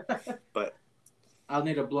years. But I'll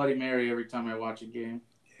need a Bloody Mary every time I watch a game.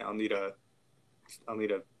 Yeah, I'll need a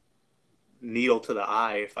needle to the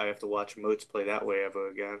eye if I have to watch Moats play that way ever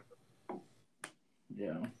again.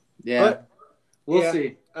 Yeah. But, we'll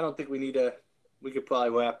see. I don't think we need to. We could probably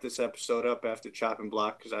wrap this episode up after chopping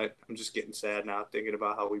block because I'm just getting sad now thinking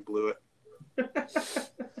about how we blew it.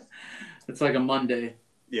 It's like a Monday.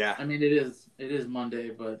 Yeah. I mean, it is Monday,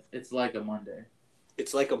 but it's like a Monday.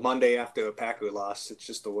 It's like a Monday after a Packer loss. It's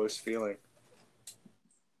just the worst feeling.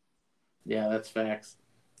 Yeah, that's facts.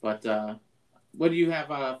 But what do you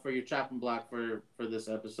have for your chopping block for this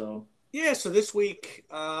episode? Yeah, so this week,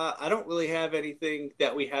 I don't really have anything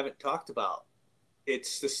that we haven't talked about.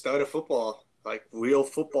 It's the start of football, like real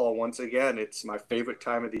football once again. It's my favorite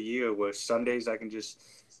time of the year where Sundays I can just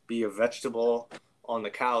be a vegetable on the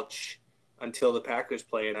couch until the Packers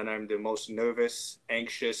play, and I'm the most nervous,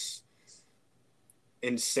 anxious,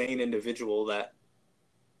 insane individual that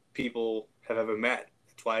people have ever met.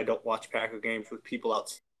 That's why I don't watch Packer games with people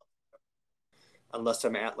out unless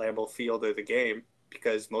I'm at Lambeau Field or the game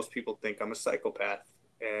because most people think I'm a psychopath.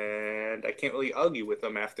 And I can't really argue with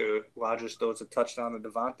them after Rodgers throws a touchdown to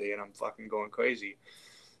Devontae and I'm fucking going crazy.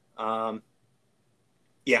 Um,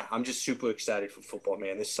 yeah, I'm just super excited for football,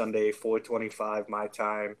 man. This Sunday, 4:25 my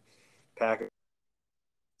time, Packers.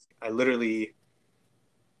 I literally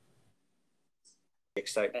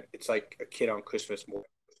excitement. It's like a kid on Christmas morning.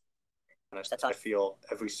 That's how I feel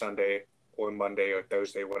every Sunday or Monday or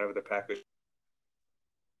Thursday, whenever the Packers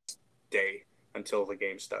day until the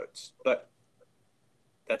game starts. But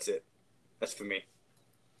that's it. That's for me.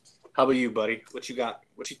 How about you, buddy? What you got?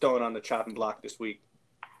 What you throwing on the chopping block this week?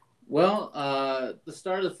 Well, the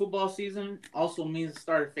start of the football season also means the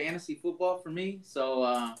start of fantasy football for me. So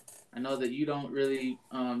I know that you don't really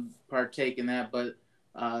partake in that, but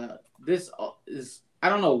this is I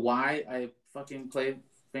don't know why I fucking play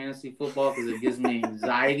fantasy football because it gives me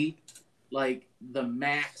anxiety, like the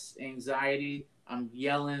max anxiety. I'm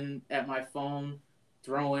yelling at my phone,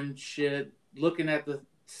 throwing shit, looking at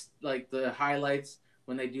the highlights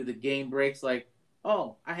when they do the game breaks, like,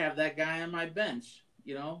 oh, I have that guy on my bench.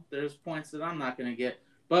 There's points that I'm not going to get.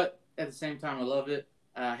 But at the same time, I love it.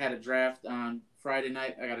 I had a draft on Friday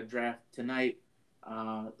night. I got a draft tonight.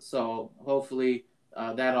 So hopefully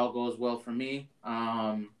that all goes well for me.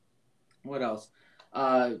 What else?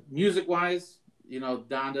 Music-wise,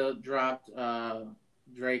 Donda dropped.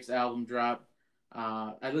 Drake's album dropped.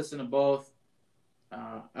 I listened to both.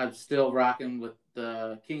 I'm still rocking with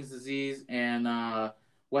the King's Disease and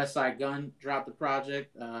West Side Gun dropped the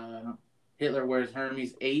project. Hitler Wears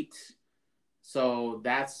Hermes 8. So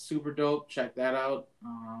that's super dope. Check that out.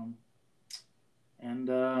 And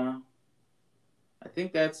I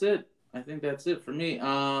think that's it. I think that's it for me.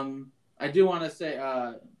 I do want to say,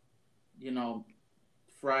 you know,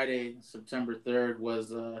 Friday, September 3rd was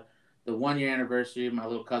the 1 year anniversary. My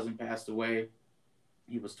little cousin passed away.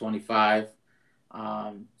 He was 25.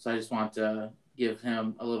 So I just want to give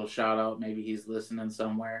him a little shout out. Maybe he's listening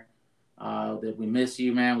somewhere. That we miss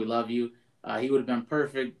you, man. We love you. He would have been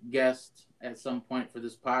perfect guest at some point for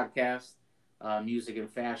this podcast. Music and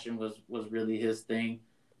fashion was really his thing.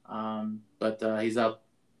 But he's up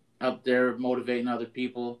there motivating other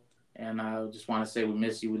people. And I just want to say we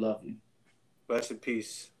miss you. We love you. Rest in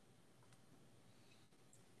peace.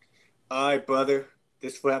 All right, brother.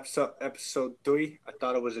 This wraps up episode 3. I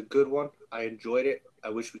thought it was a good one. I enjoyed it. I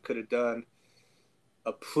wish we could have done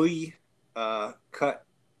a cut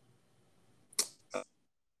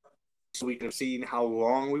so we could have seen how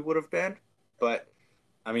wrong we would have been. But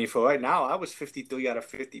I mean, for right now, I was 53 out of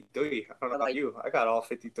 53. I don't know about you. I got all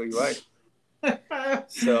 53 right.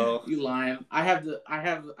 So you lying? I have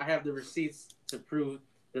the receipts to prove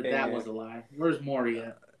that was a lie. Where's Maury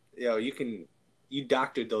at? Yo, you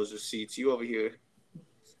doctored those receipts. You over here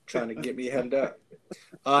trying to get me hemmed up.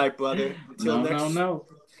 All right, brother. Until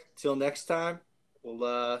next time,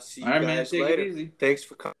 we'll see you guys later. Thanks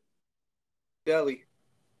for coming. Deli.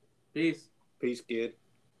 Peace. Peace, kid.